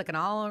seems like an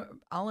all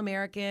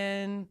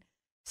American,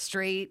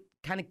 straight,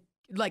 kind of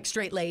like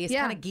straight laced,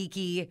 Yeah. kind of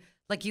geeky.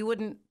 Like you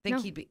wouldn't think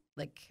No. he'd be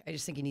like. I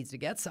just think he needs to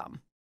get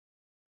some,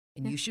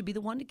 and you should be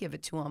the one to give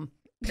it to him.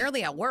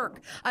 Apparently at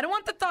work. I don't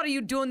want the thought of you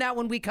doing that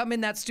when we come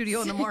in that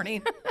studio in the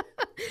morning.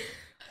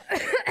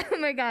 Oh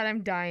my God,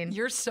 I'm dying.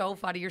 You're so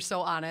funny. You're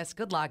so honest.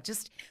 Good luck.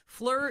 Just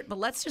flirt, but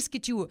let's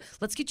get you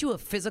a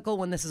physical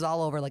when this is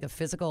all over, like a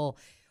physical.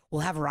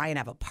 We'll have Ryan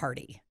have a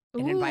party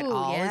and invite Ooh,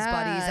 all his yeah,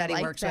 buddies that he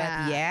like works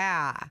that. with.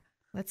 Yeah.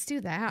 Let's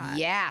do that.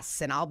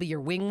 Yes. And I'll be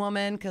your wing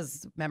woman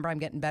because remember, I'm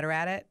getting better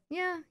at it.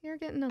 Yeah, you're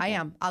getting I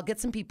am. I'll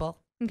get some people.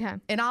 Okay.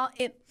 And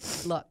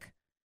look,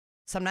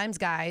 sometimes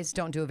guys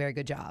don't do a very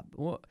good job.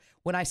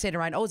 When I say to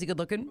Ryan, oh, is he good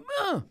looking?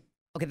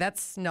 Okay,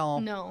 that's no.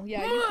 No,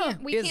 yeah, you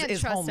can't. We can't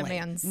trust homely. a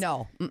man's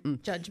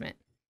judgment.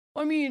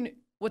 I mean,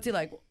 what's he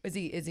like? Is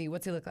he?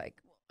 What's he look like?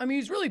 I mean,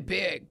 he's really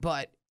big,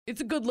 but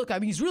it's a good look. I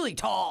mean, he's really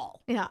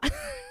tall. Yeah.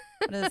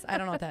 I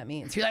don't know what that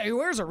means. He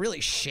wears a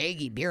really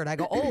shaggy beard. I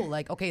go, oh,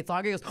 like, okay, it's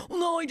long. He goes, oh,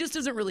 no, he just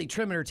doesn't really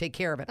trim it or take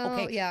care of it. Oh,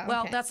 Okay, yeah,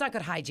 well, okay. that's not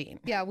good hygiene.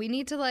 Yeah, we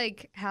need to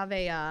like have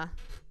a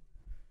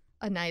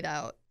night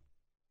out.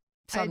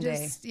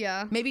 Someday.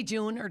 Yeah. Maybe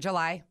June or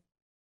July.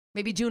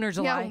 Maybe June or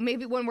July. Yeah,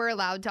 maybe when we're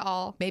allowed to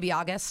all Maybe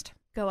August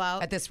go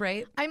out. at this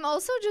rate. I'm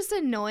also just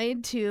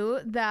annoyed too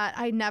that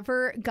I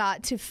never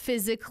got to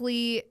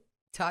physically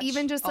Touch.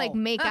 even just like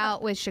make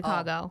out with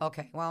Chicago. Oh,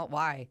 okay, well,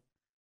 why?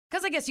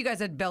 Because I guess you guys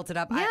had built it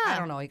up. Yeah. I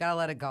don't know. You got to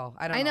let it go.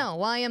 I know.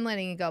 Well, I am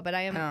letting it go, but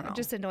I am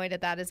just annoyed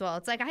at that as well.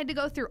 It's like I had to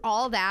go through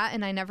all that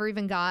and I never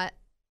even got.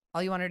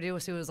 All you wanted to do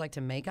was see what it was like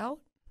to make out?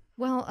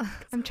 Well,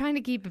 I'm trying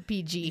to keep it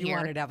PG You here.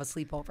 wanted to have a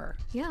sleepover.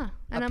 Yeah.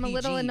 And I'm a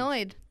little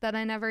annoyed that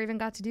I never even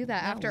got to do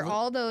that after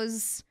all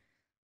those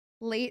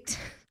late.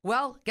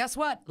 Well, guess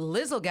what?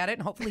 Liz will get it,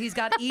 and hopefully he's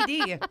got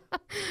ED.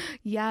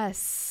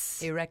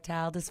 Yes.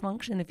 Erectile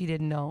dysfunction, if you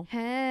didn't know.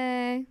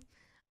 Hey.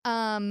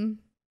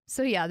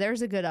 So yeah,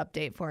 there's a good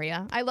update for you.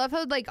 I love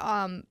how like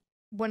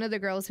one of the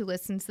girls who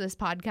listens to this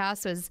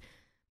podcast was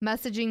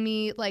messaging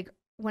me like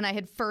when I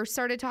had first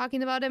started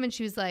talking about him, and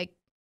she was like,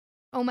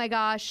 "Oh my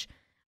gosh,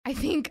 I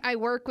think I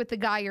work with the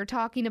guy you're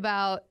talking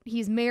about.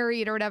 He's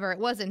married or whatever." It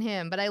wasn't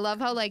him, but I love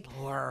how like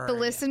the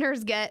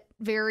listeners get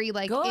very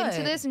like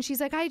into this, and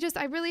she's like,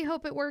 I really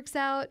hope it works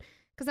out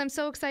because I'm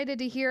so excited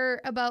to hear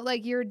about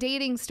like your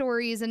dating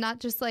stories and not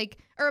just like,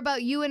 or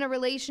about you in a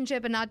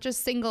relationship and not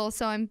just single.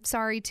 So I'm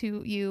sorry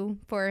to you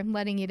for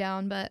letting you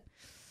down, but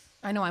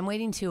I know I'm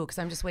waiting too because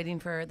I'm just waiting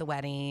for the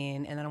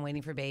wedding, and then I'm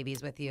waiting for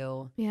babies with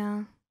you.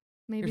 yeah,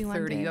 maybe You're one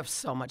 30. day. You have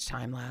so much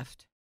time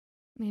left.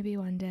 Maybe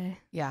one day.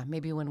 Yeah,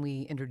 maybe when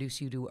we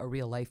introduce you to a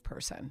real life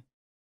person.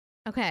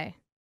 Okay.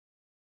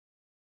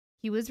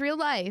 He was real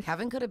life.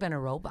 Kevin could have been a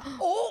robot.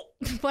 Oh,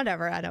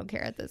 whatever. I don't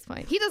care at this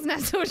point. He doesn't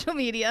have social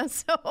media,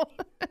 so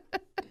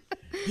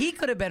He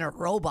could have been a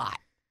robot.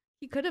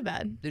 he could have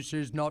been. This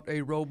is not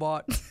a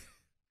robot.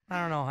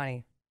 I don't know,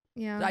 honey.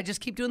 Yeah. I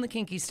just keep doing the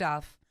kinky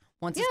stuff.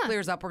 Once this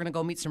clears up, we're going to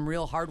go meet some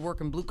real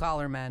hard-working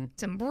blue-collar men.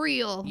 Some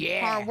real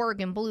hard work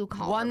and blue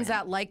collar. Ones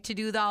that like to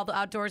do all the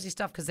outdoorsy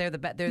stuff because they're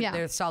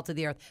they're salt of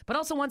the earth. But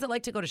also ones that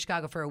like to go to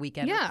Chicago for a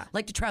weekend. Yeah.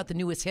 Like to try out the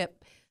newest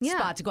hip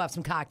spot to go have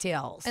some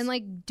cocktails. and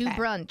like do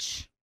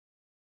brunch.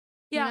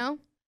 Yeah. You know?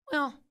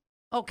 Well,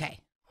 okay.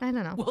 I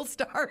don't know. We'll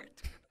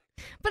start.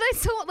 But I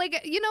still like,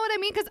 you know what I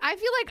mean? Because I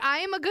feel like I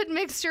am a good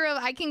mixture of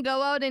I can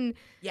go out and,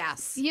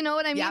 Yes. you know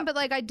what I mean? Yep. But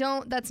like I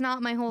don't, that's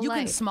not my whole You life.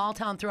 can small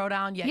town throw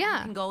down. Yeah.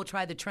 You can go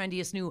try the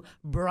trendiest new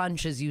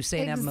brunch, as you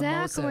say, and have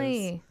mimosas.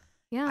 Exactly.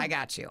 Yeah. I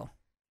got you.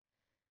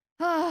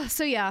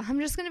 So yeah, I'm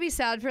just going to be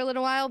sad for a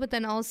little while, but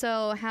then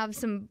also have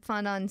some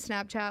fun on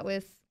Snapchat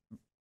with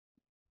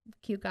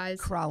cute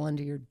guys. Crawl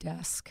under your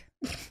desk.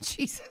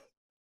 Jesus.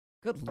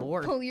 Good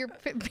Lord. Pull your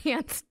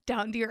pants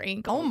down to your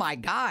ankle. Oh my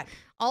God.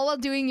 All while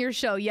doing your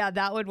show. Yeah,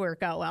 that would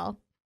work out well.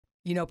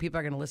 You know, people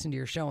are going to listen to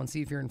your show and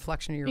see if your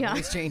inflection of your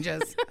voice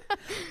changes.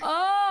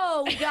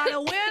 Oh, we got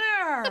a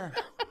winner.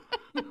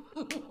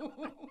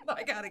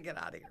 I got to get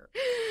out of here.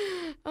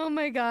 Oh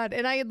my God.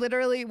 And I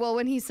literally, well,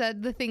 when he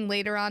said the thing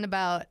later on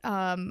about,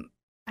 I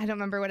don't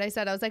remember what I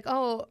said. I was like,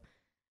 but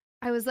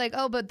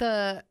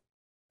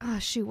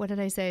shoot, what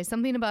did I say?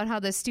 Something about how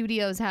the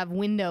studios have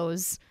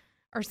windows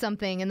or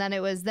something. And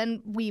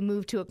then we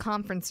moved to a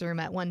conference room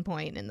at one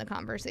point in the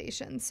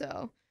conversation.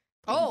 So.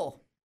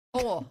 Oh,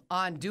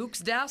 on Duke's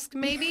desk,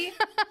 maybe?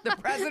 The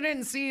president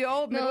and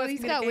CEO of Midwest No,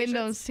 he's got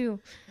windows too.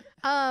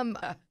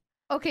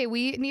 Okay,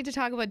 we need to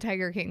talk about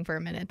Tiger King for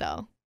a minute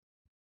though.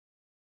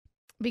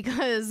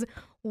 Because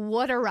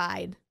what a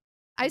ride.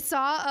 I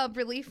saw a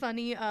really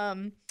funny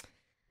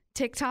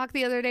TikTok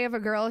the other day of a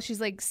girl.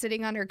 She's like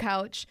sitting on her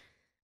couch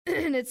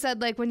and it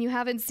said like when you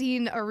haven't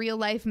seen a real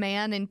life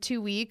man in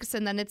 2 weeks,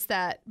 and then it's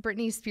that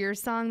Britney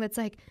Spears song that's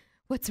like,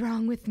 what's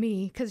wrong with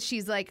me? Because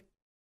she's like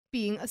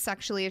being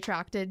sexually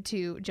attracted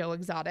to Joe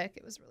Exotic.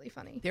 It was really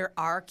funny. There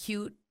are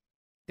cute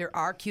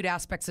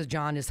aspects of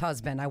John, his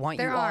husband. I want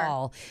you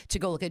all to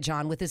go look at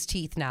John with his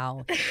teeth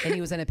now. And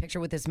he was in a picture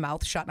with his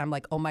mouth shut. And I'm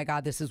like, oh my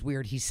God, this is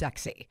weird. He's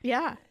sexy.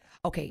 Yeah.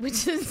 Okay.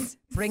 Which is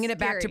bringing scary. it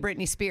back to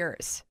Britney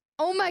Spears.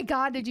 Oh my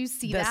God, did you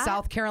see that? The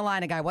South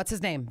Carolina guy. What's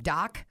his name?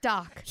 Doc?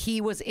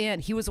 He was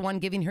the one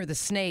giving her the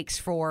snakes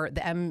for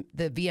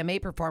the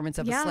VMA performance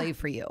of A Slave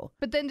for You.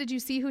 But then did you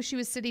see who she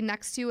was sitting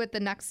next to at the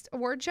next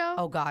award show?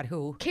 Oh God,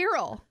 who?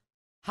 Carol.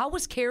 How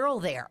was Carol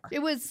there?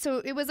 It was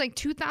like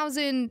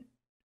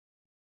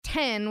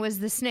 2010 was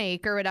the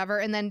snake or whatever.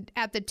 And then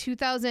at the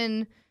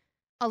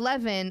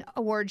 2011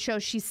 award show,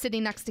 she's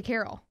sitting next to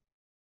Carol.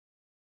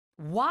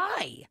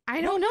 Why?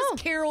 I don't What know.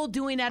 was Carol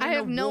doing at I an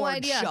have no award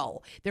idea.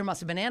 show? There must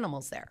have been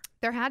animals there.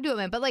 There had to have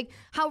been. But like,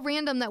 how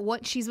random that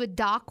she's with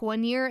Doc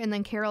one year and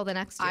then Carol the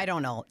next year. I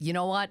don't know. You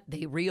know what?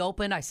 They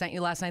reopened. I sent you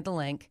last night the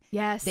link.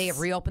 Yes. They have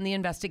reopened the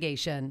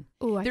investigation.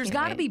 Ooh, I There's can't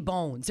got to wait. be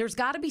bones. There's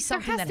got to be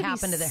something has that to be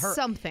happened to her.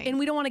 something. And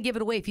we don't want to give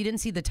it away. If you didn't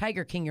see the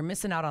Tiger King, you're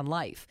missing out on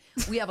life.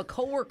 We have a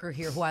coworker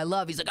here who I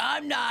love. He's like,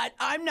 I'm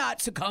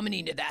not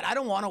succumbing to that. I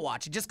don't want to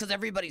watch it just because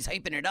everybody's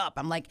hyping it up.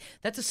 I'm like,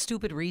 that's a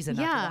stupid reason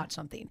not Yeah. to watch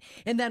something.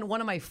 And then one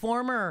of my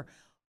former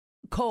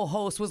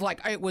co-hosts was like,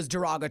 it was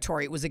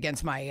derogatory. It was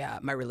against my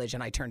my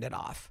religion. I turned it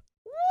off.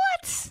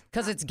 What?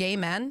 Because it's gay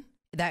men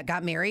that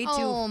got married to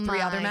Oh, 3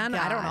 other my men.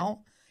 I don't God.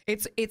 know.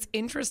 It's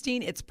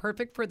interesting. It's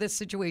perfect for this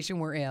situation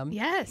we're in.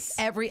 Yes.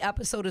 Every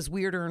episode is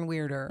weirder and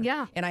weirder.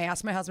 Yeah. And I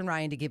asked my husband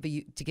Ryan to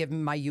give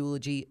him my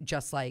eulogy,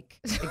 just like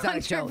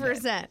Exotic Joe did.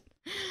 100%.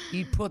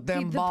 He put them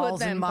He'd put balls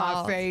them in my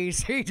balls.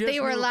 face. He just They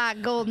were knew,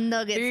 like golden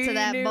nuggets he to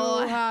that knew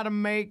boy. how to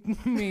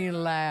make me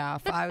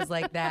laugh. I was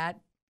like, that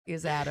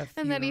is at a funeral.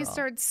 And then he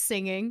starts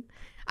singing.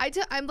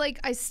 I'm like,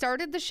 I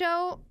started the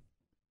show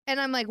and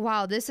I'm like,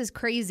 wow, this is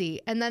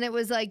crazy. And then it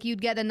was like,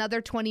 you'd get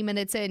another 20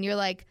 minutes in. You're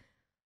like,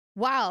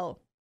 wow,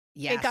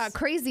 Yes. it got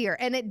crazier.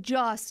 And it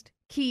just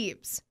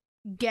keeps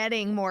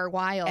getting more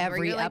wild. where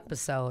Every you're like,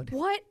 episode.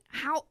 what?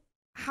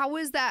 How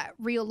is that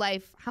real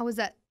life? How is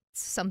that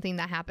something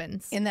that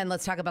happens? And then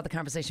let's talk about the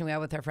conversation we had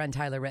with our friend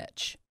Tyler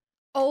Rich.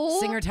 Oh,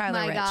 Singer Tyler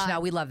my Rich. God. Now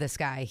we love this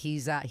guy.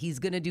 He's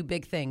going to do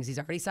big things. He's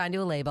already signed to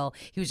a label.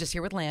 He was just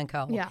here with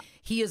Lanco. Yeah.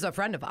 He is a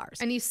friend of ours.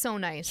 And he's so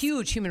nice.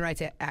 Huge human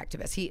rights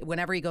activist.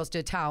 Whenever he goes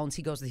to towns,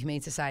 he goes to the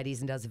humane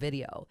societies and does a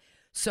video.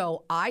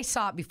 So I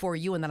saw it before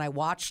you, and then I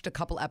watched a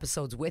couple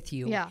episodes with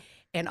you. Yeah.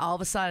 And all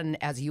of a sudden,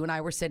 as you and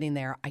I were sitting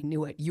there, I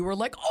knew it. You were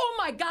like, "Oh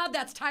my God,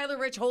 that's Tyler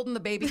Rich holding the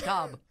baby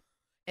cub."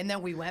 And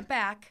then we went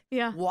back,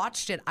 Yeah.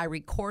 watched it. I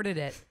recorded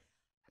it.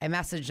 I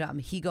messaged him.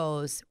 He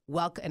goes,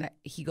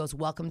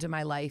 welcome to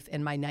my life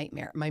and my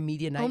nightmare, my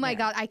media nightmare. Oh my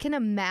God. I can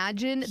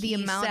imagine the He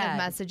amount said- of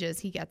messages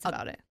he gets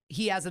about it.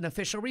 He has an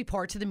official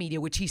report to the media,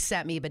 which he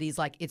sent me, but he's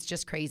like, it's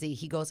just crazy.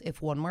 He goes,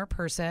 if one more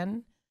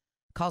person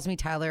calls me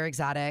Tyler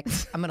Exotic,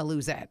 I'm going to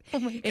lose it. Oh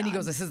my And he God.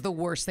 goes, this is the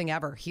worst thing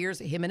ever. Here's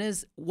him and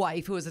his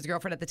wife, who was his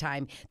girlfriend at the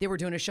time. They were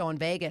doing a show in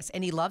Vegas,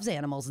 and he loves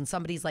animals. And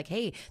somebody's like,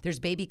 hey,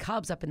 there's baby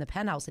cubs up in the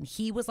penthouse. And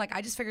he was like,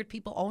 I just figured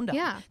people owned them.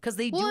 Yeah. Because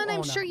they do Well, and I'm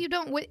own sure them. you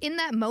don't, in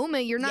that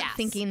moment, you're not Yes.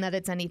 thinking that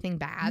it's anything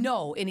bad.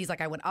 No, and he's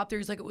like, I went up there.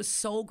 He's like, it was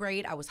so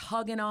great. I was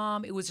hugging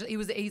him.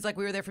 He's like,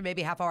 we were there for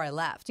maybe a half hour. I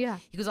left. Yeah.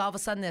 He goes, all of a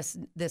sudden,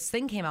 this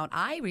thing came out.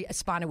 I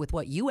responded with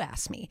what you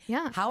asked me.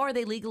 Yeah. How are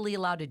they legally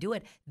allowed to do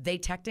it? They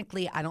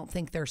technically, I don't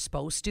think they're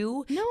supposed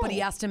to. No. But he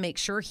has to make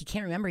sure. He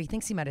can't remember. He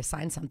thinks he might have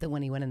signed something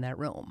when he went in that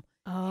room.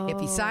 Oh. If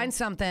he signed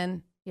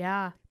something.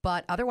 Yeah.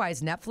 But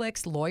otherwise,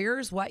 Netflix,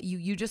 lawyers, what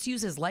you just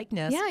use his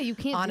likeness Yeah, you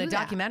can't on do a that.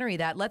 documentary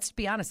that, let's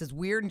be honest, is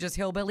weird and just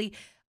hillbilly.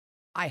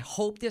 I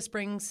hope this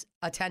brings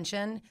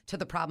attention to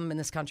the problem in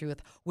this country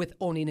with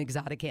owning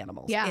exotic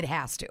animals. Yeah. It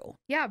has to.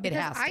 Yeah. It Because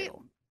has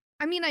to.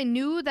 I mean, I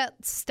knew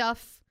that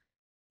stuff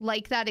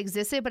like that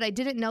existed, but I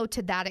didn't know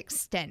to that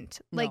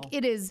extent. Like, No.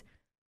 it is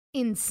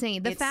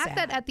insane. The It's fact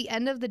that sad. at the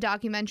end of the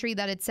documentary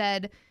that it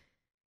said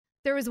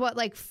there was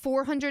like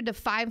 400 to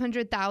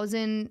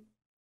 500,000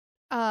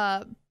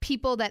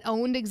 people that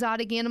owned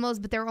exotic animals,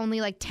 but there were only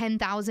like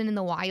 10,000 in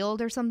the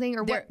wild or something,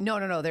 or what?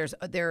 No.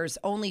 There's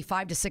only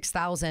 5,000 to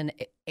 6,000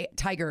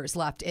 tigers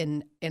left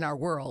in our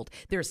world.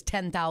 There's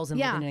 10,000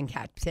 Yeah. living in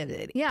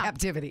captivity. Yeah.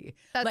 Captivity.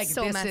 That's like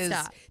so this messed is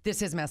up.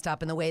 this is messed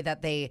up in the way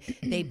that they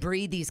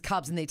breed these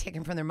cubs and they take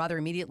them from their mother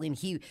immediately. And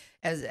he,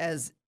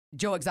 as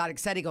Joe Exotic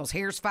said, he goes,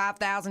 here's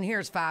 5,000,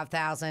 here's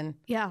 5,000.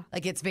 Yeah.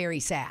 Like, it's very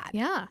sad.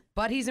 Yeah.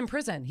 But he's in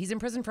prison. He's in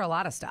prison for a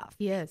lot of stuff.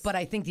 He is. But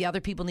I think the other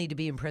people need to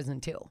be in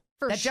prison too.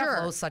 For that sure.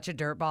 Jeff Lowe's such a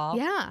dirtball.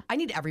 Yeah. I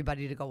need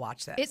everybody to go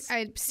watch this.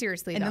 I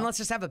seriously and don't. then let's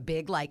just have a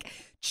big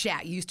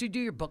chat. You used to do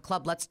your book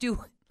club. Let's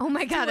do Oh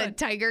my God, do a a-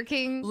 Tiger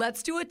King.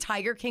 Let's do a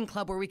Tiger King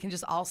club where we can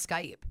just all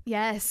Skype.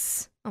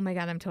 Yes. Oh my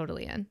God, I'm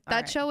totally in. That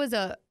right. show is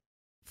a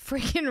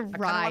freaking I kind of want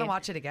ride. to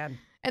watch it again.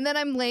 And then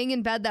I'm laying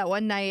in bed that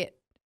one night,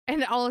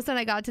 and all of a sudden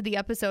I got to the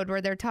episode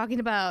where they're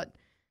talking about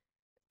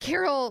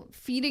Carol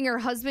feeding her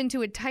husband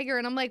to a tiger,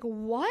 and I'm like,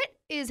 what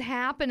is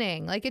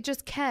happening? Like, it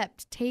just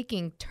kept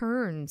taking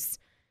turns.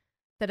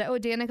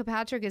 Danica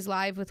Patrick is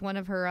live with one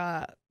of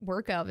her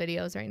workout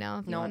videos right now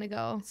if you No. want to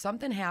go.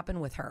 Something happened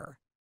with her.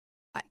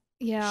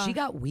 Yeah. She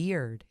got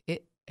weird.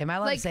 Am I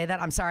allowed to say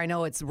that? I'm sorry. I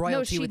know it's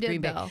royalty she with did,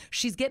 Green Bay. though.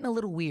 She's getting a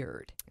little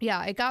weird.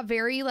 Yeah, it got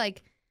very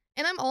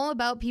and I'm all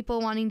about people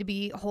wanting to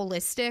be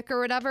holistic or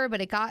whatever, but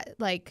it got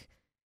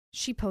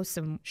she posts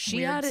some She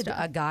weird added stuff.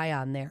 a guy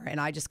on there, and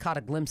I just caught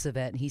a glimpse of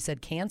it. And he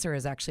said cancer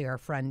is actually our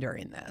friend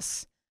during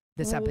this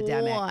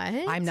epidemic.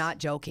 What? I'm not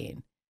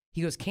joking.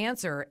 He goes,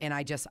 cancer, and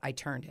I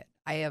turned it.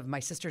 I have my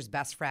sister's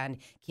best friend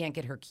can't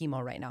get her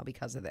chemo right now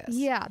because of this.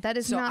 Yeah, that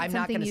is not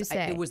something you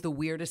say. It was the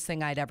weirdest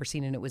thing I'd ever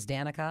seen, and it was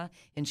Danica,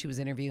 and she was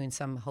interviewing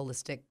some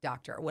holistic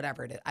doctor or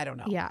whatever it is. I don't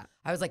know. Yeah.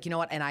 I was like, you know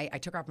what? And I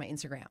took her off my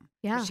Instagram.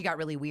 Yeah. She got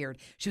really weird.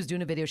 She was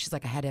doing a video. She's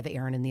like, I had to have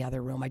Aaron in the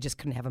other room. I just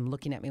couldn't have him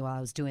looking at me while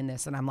I was doing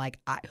this. And I'm like,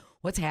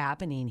 what's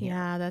happening here?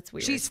 Yeah, that's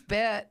weird. She's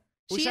fit.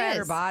 Wish I had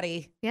her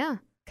body. Yeah.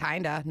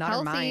 Kinda. Not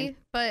healthy, her mind.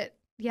 But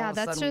yeah, All of a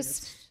that's sudden we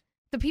just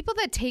the people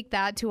that take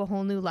that to a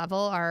whole new level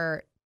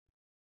are,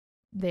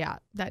 yeah,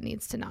 that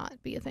needs to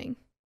not be a thing.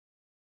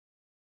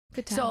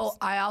 Good times. So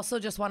I also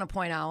just want to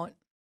point out,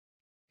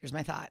 here's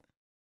my thought.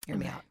 Hear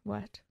me Okay, out.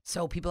 What?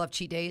 So people have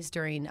cheat days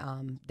during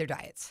their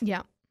diets.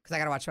 Yeah. Because I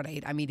got to watch what I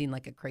eat. I'm eating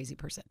like a crazy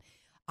person.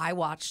 I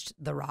watched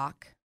The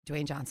Rock,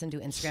 Dwayne Johnson, do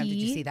Instagram. Did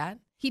you see that?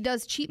 He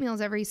does cheat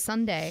meals every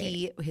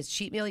Sunday. His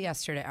cheat meal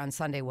yesterday on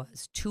Sunday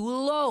was 2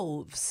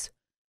 loaves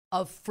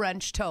of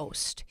French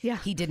toast. Yeah.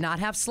 He did not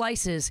have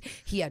slices.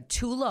 He had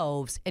 2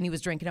 loaves and he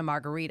was drinking a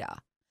margarita.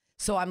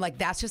 So I'm like,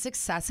 that's just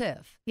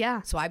excessive.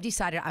 Yeah. So I've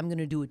decided I'm going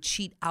to do a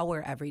cheat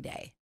hour every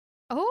day.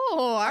 Oh,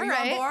 all Are you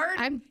right. on board?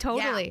 I'm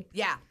totally.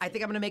 Yeah. I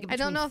think I'm going to make it I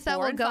don't between know if that 4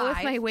 will and go with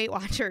 5. my Weight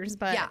Watchers,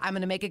 but Yeah, I'm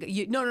going to make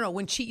it. No.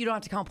 When cheat, you don't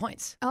have to count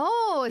points.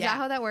 Oh, is Yeah. that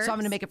how that works? So I'm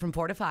going to make it from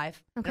 4 to 5. And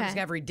I'm Okay. just going to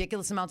have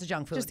ridiculous amounts of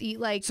junk food. just eat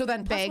like So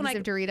then, plus bags when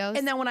of Doritos.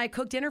 And then when I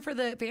cook dinner for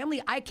the family,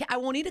 I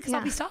won't eat it because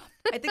I'll be Yeah. stuffed.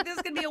 I think this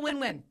is going to be a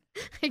win-win.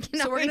 I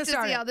cannot So we're wait gonna to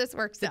start see it. how this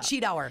works The out.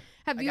 cheat hour.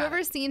 Have I you got ever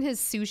it. seen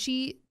his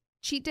sushi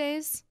cheat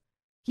days?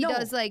 He No.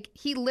 does like,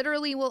 he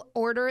literally will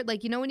order,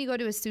 like, you know, when you go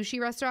to a sushi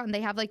restaurant and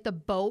they have like the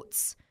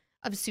boats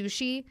of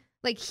sushi,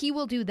 like he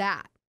will do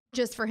that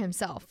just for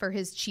himself for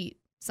his cheat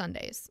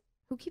Sundays.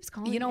 Who keeps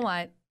calling You know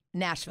what?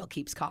 Nashville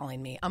keeps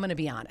calling me. I'm going to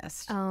be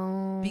honest.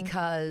 Oh.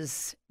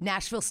 Because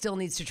Nashville still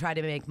needs to try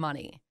to make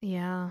money.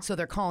 Yeah. So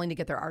they're calling to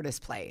get their artists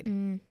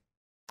played.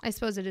 I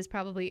suppose it is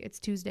probably, it's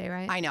Tuesday,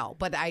 right? I know,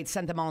 but I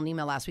sent them all an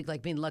email last week,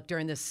 like, being, look,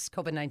 during this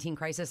COVID-19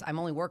 crisis, I'm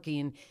only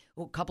working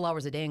a couple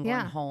hours a day and going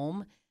Yeah.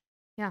 home.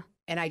 Yeah.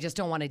 And I just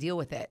don't want to deal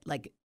with it.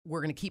 Like,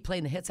 we're going to keep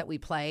playing the hits that we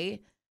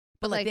play.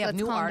 But like, Like, they have let's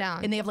new calm art,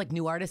 down. and they have like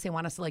new artists. They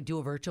want us to like do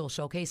a virtual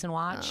showcase and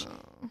watch.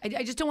 Oh,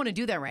 I just don't want to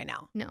do that right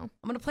now. no.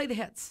 I'm going to play the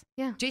hits.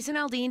 Yeah. Jason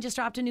Aldean just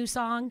dropped a new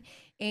song,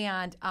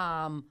 and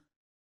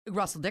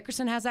Russell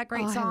Dickerson has that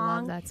great song. I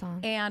love that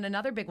song. And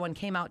another big one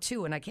came out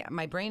too, and I can't.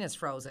 My brain is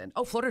frozen.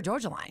 Oh, Florida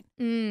Georgia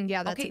Line.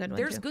 Yeah, that's okay, a good one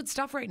there's too. good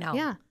stuff right now.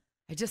 Yeah.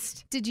 I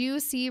just Did you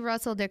see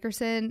Russell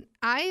Dickerson?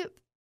 I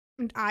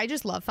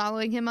just love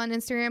following him on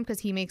Instagram because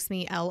he makes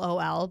me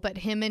LOL. But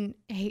him and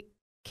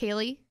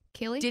Kaylee,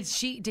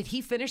 did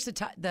he finish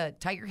the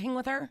Tiger King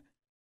with her?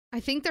 I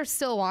think they're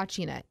still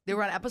watching it. They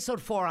were on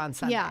episode 4 on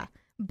Sunday. Yeah.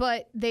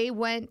 But they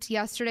went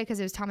yesterday because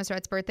it was Thomas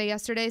Rhett's birthday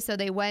yesterday. So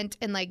they went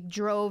and like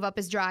drove up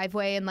his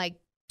driveway and like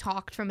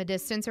talked from a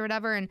distance or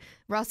whatever. And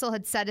Russell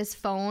had set his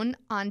phone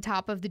on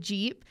top of the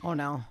Jeep. Oh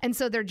no. And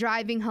so they're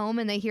driving home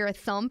and they hear a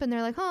thump and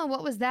they're like, oh,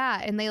 what was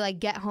that? And they like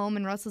get home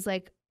and Russell's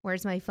like,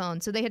 where's my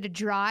phone? So they had to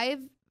drive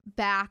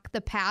back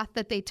the path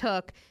that they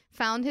took,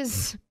 found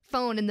his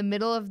phone in the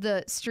middle of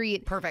the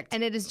street. Perfect.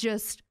 And it is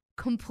just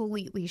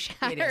completely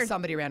shattered. It is.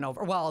 Somebody ran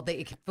over. Well,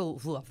 they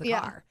flew off the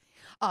Yeah. car.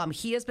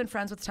 He has been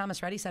friends with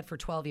Thomas Rhett, he said, for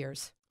 12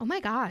 years. Oh my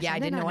gosh. Yeah, I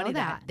didn't not know any of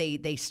that.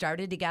 They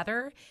started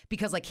together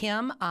because like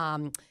him,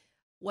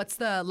 what's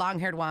the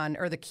long-haired one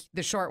or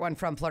the short one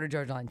from Florida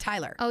Georgia Line?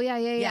 Tyler. Oh,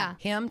 yeah.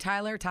 Him,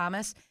 Tyler,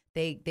 Thomas,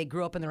 they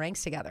grew up in the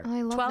ranks together. Oh,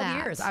 I love 12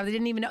 that. years. I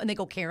didn't even know. And they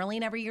go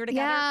caroling every year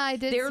together. Yeah, I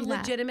did They're see that.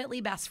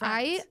 legitimately best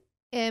friends.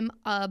 I am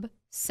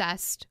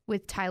obsessed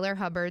with Tyler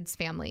Hubbard's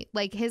family.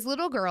 Like his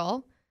little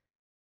girl,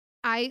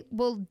 I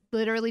will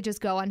literally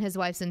just go on his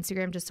wife's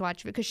Instagram just to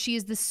watch it because she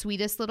is the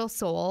sweetest little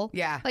soul.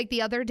 Yeah. Like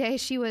the other day,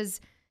 she was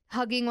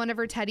hugging one of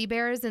her teddy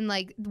bears, and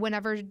like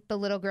whenever the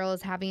little girl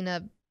is having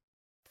a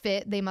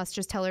fit, they must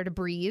just tell her to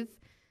breathe.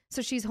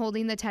 So she's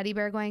holding the teddy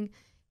bear, going,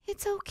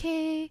 "It's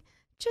okay,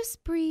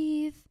 just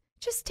breathe,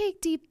 just take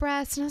deep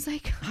breaths." And I was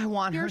like, I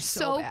want "You're her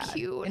so bad.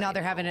 cute." And now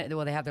they're having it.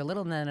 Well, they have their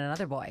little and then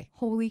another boy.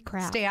 Holy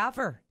crap! Stay off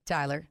her,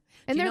 Tyler.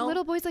 And Do you their know-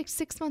 little boy's like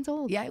 6 months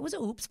old. Yeah, it was a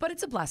oops, but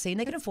it's a blessing.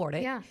 They can afford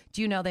it. Yeah.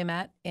 Do you know they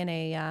met in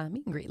a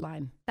meet and greet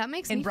line? That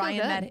makes And me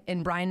feel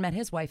good. Brian met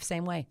his wife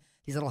same way.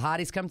 These little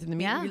hotties come through the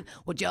meet and Yeah. greet.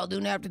 What y'all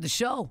doing after the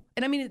show?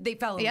 And I mean, they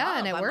fell in Yeah, love.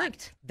 and it I'm like,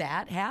 worked.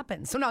 that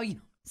happened. So now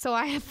So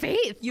I have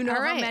faith. you know All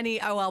how right. many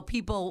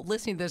people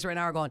listening to this right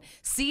now are going,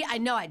 see, I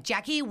know it.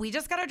 Jackie, we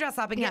just got to dress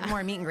up and get Yeah.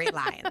 more meet and greet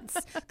lines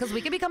because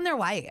we could become their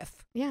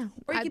wife. Yeah.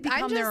 Or you I- could I'm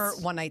become their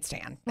just- one night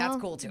stand. That's well,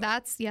 cool too.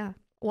 That's, yeah.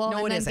 Well, No,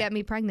 it and then isn't. get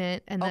me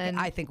pregnant. And Okay, then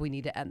I think we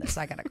need to end this.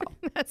 I got to go.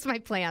 that's my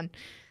plan.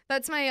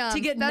 That's my, to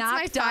get that's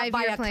knocked my out by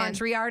 5-year a plan.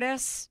 country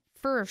artist.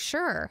 For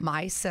sure.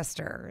 My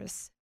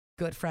sister's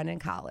good friend in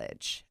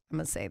college, I'm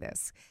going to say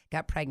this,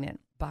 got pregnant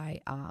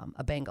by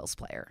a Bengals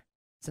player,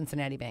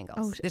 Cincinnati Bengals.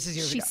 Oh, this is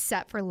years she's ago.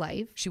 set for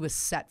life. She was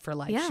set for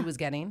life. Yeah. She was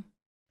getting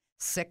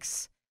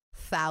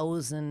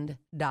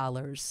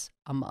 $6,000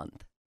 a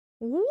month.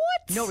 What?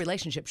 No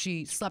relationship.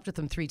 She slept with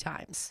him 3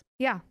 times.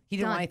 Yeah. He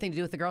didn't done. want anything to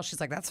do with the girl. She's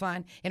like, that's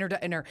fine. And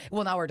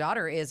now her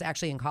daughter is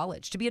actually in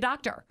college to be a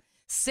doctor.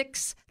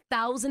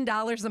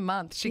 $6,000 a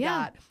month she Yeah.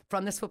 got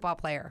from this football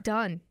player.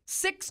 Done.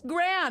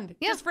 $6,000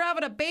 Yeah. just for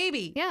having a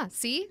baby. Yeah.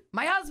 See?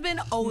 My husband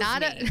owes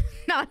me.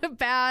 Not a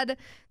bad.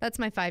 That's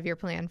my 5-year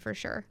plan for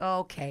sure.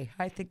 Okay,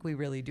 I think we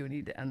really do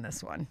need to end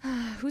this one.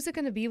 Who's it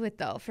going to be with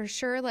though? For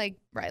sure, like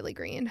Riley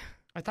Green.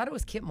 I thought it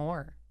was Kit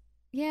Moore.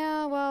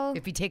 Yeah. Well.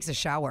 If he takes a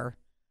shower.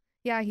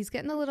 Yeah. He's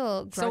getting a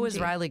little. Grungy. So is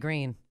Riley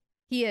Green.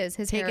 He is.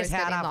 His Take hair his is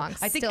hat getting off. long.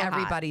 I think Still hot.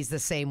 everybody's the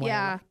same way.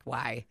 Yeah. Like,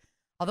 why?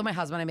 Although my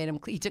husband, I made him,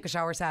 he took a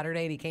shower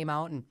Saturday and he came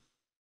out and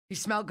he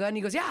smelled good. And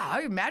he goes, yeah,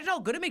 I imagine how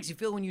good it makes you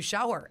feel when you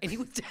shower. And he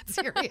was dead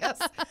serious.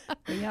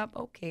 Yep.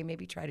 Okay.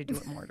 Maybe try to do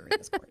it more during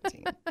this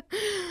quarantine.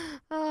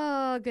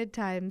 Oh, good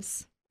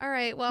times. All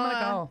right. Well, I'm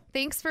gonna go.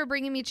 thanks for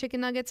bringing me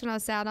chicken nuggets when I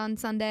was sad on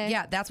Sunday.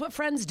 Yeah, that's what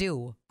friends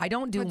do. I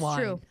don't do That's wine.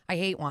 true. I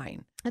hate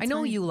wine. That's I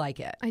know fine. you like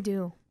it, I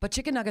do. but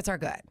chicken nuggets are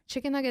good.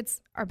 Chicken nuggets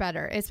are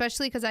better,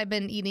 especially because I've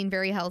been eating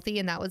very healthy,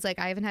 and that was like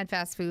I haven't had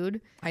fast food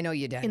I know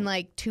you did. in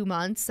like 2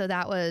 months, so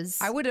that was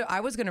I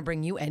was going to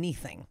bring you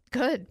anything.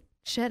 good.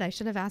 Shit, I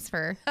should have asked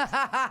for.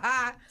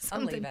 I'm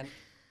Something. leaving.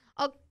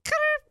 Oh,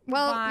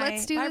 well, Bye.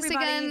 let's do Bye, this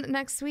everybody. again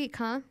next week,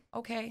 huh?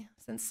 Okay,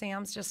 since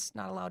Sam's just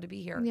not allowed to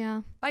be here.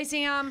 Yeah. Bye,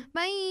 Sam.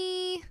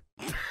 Bye.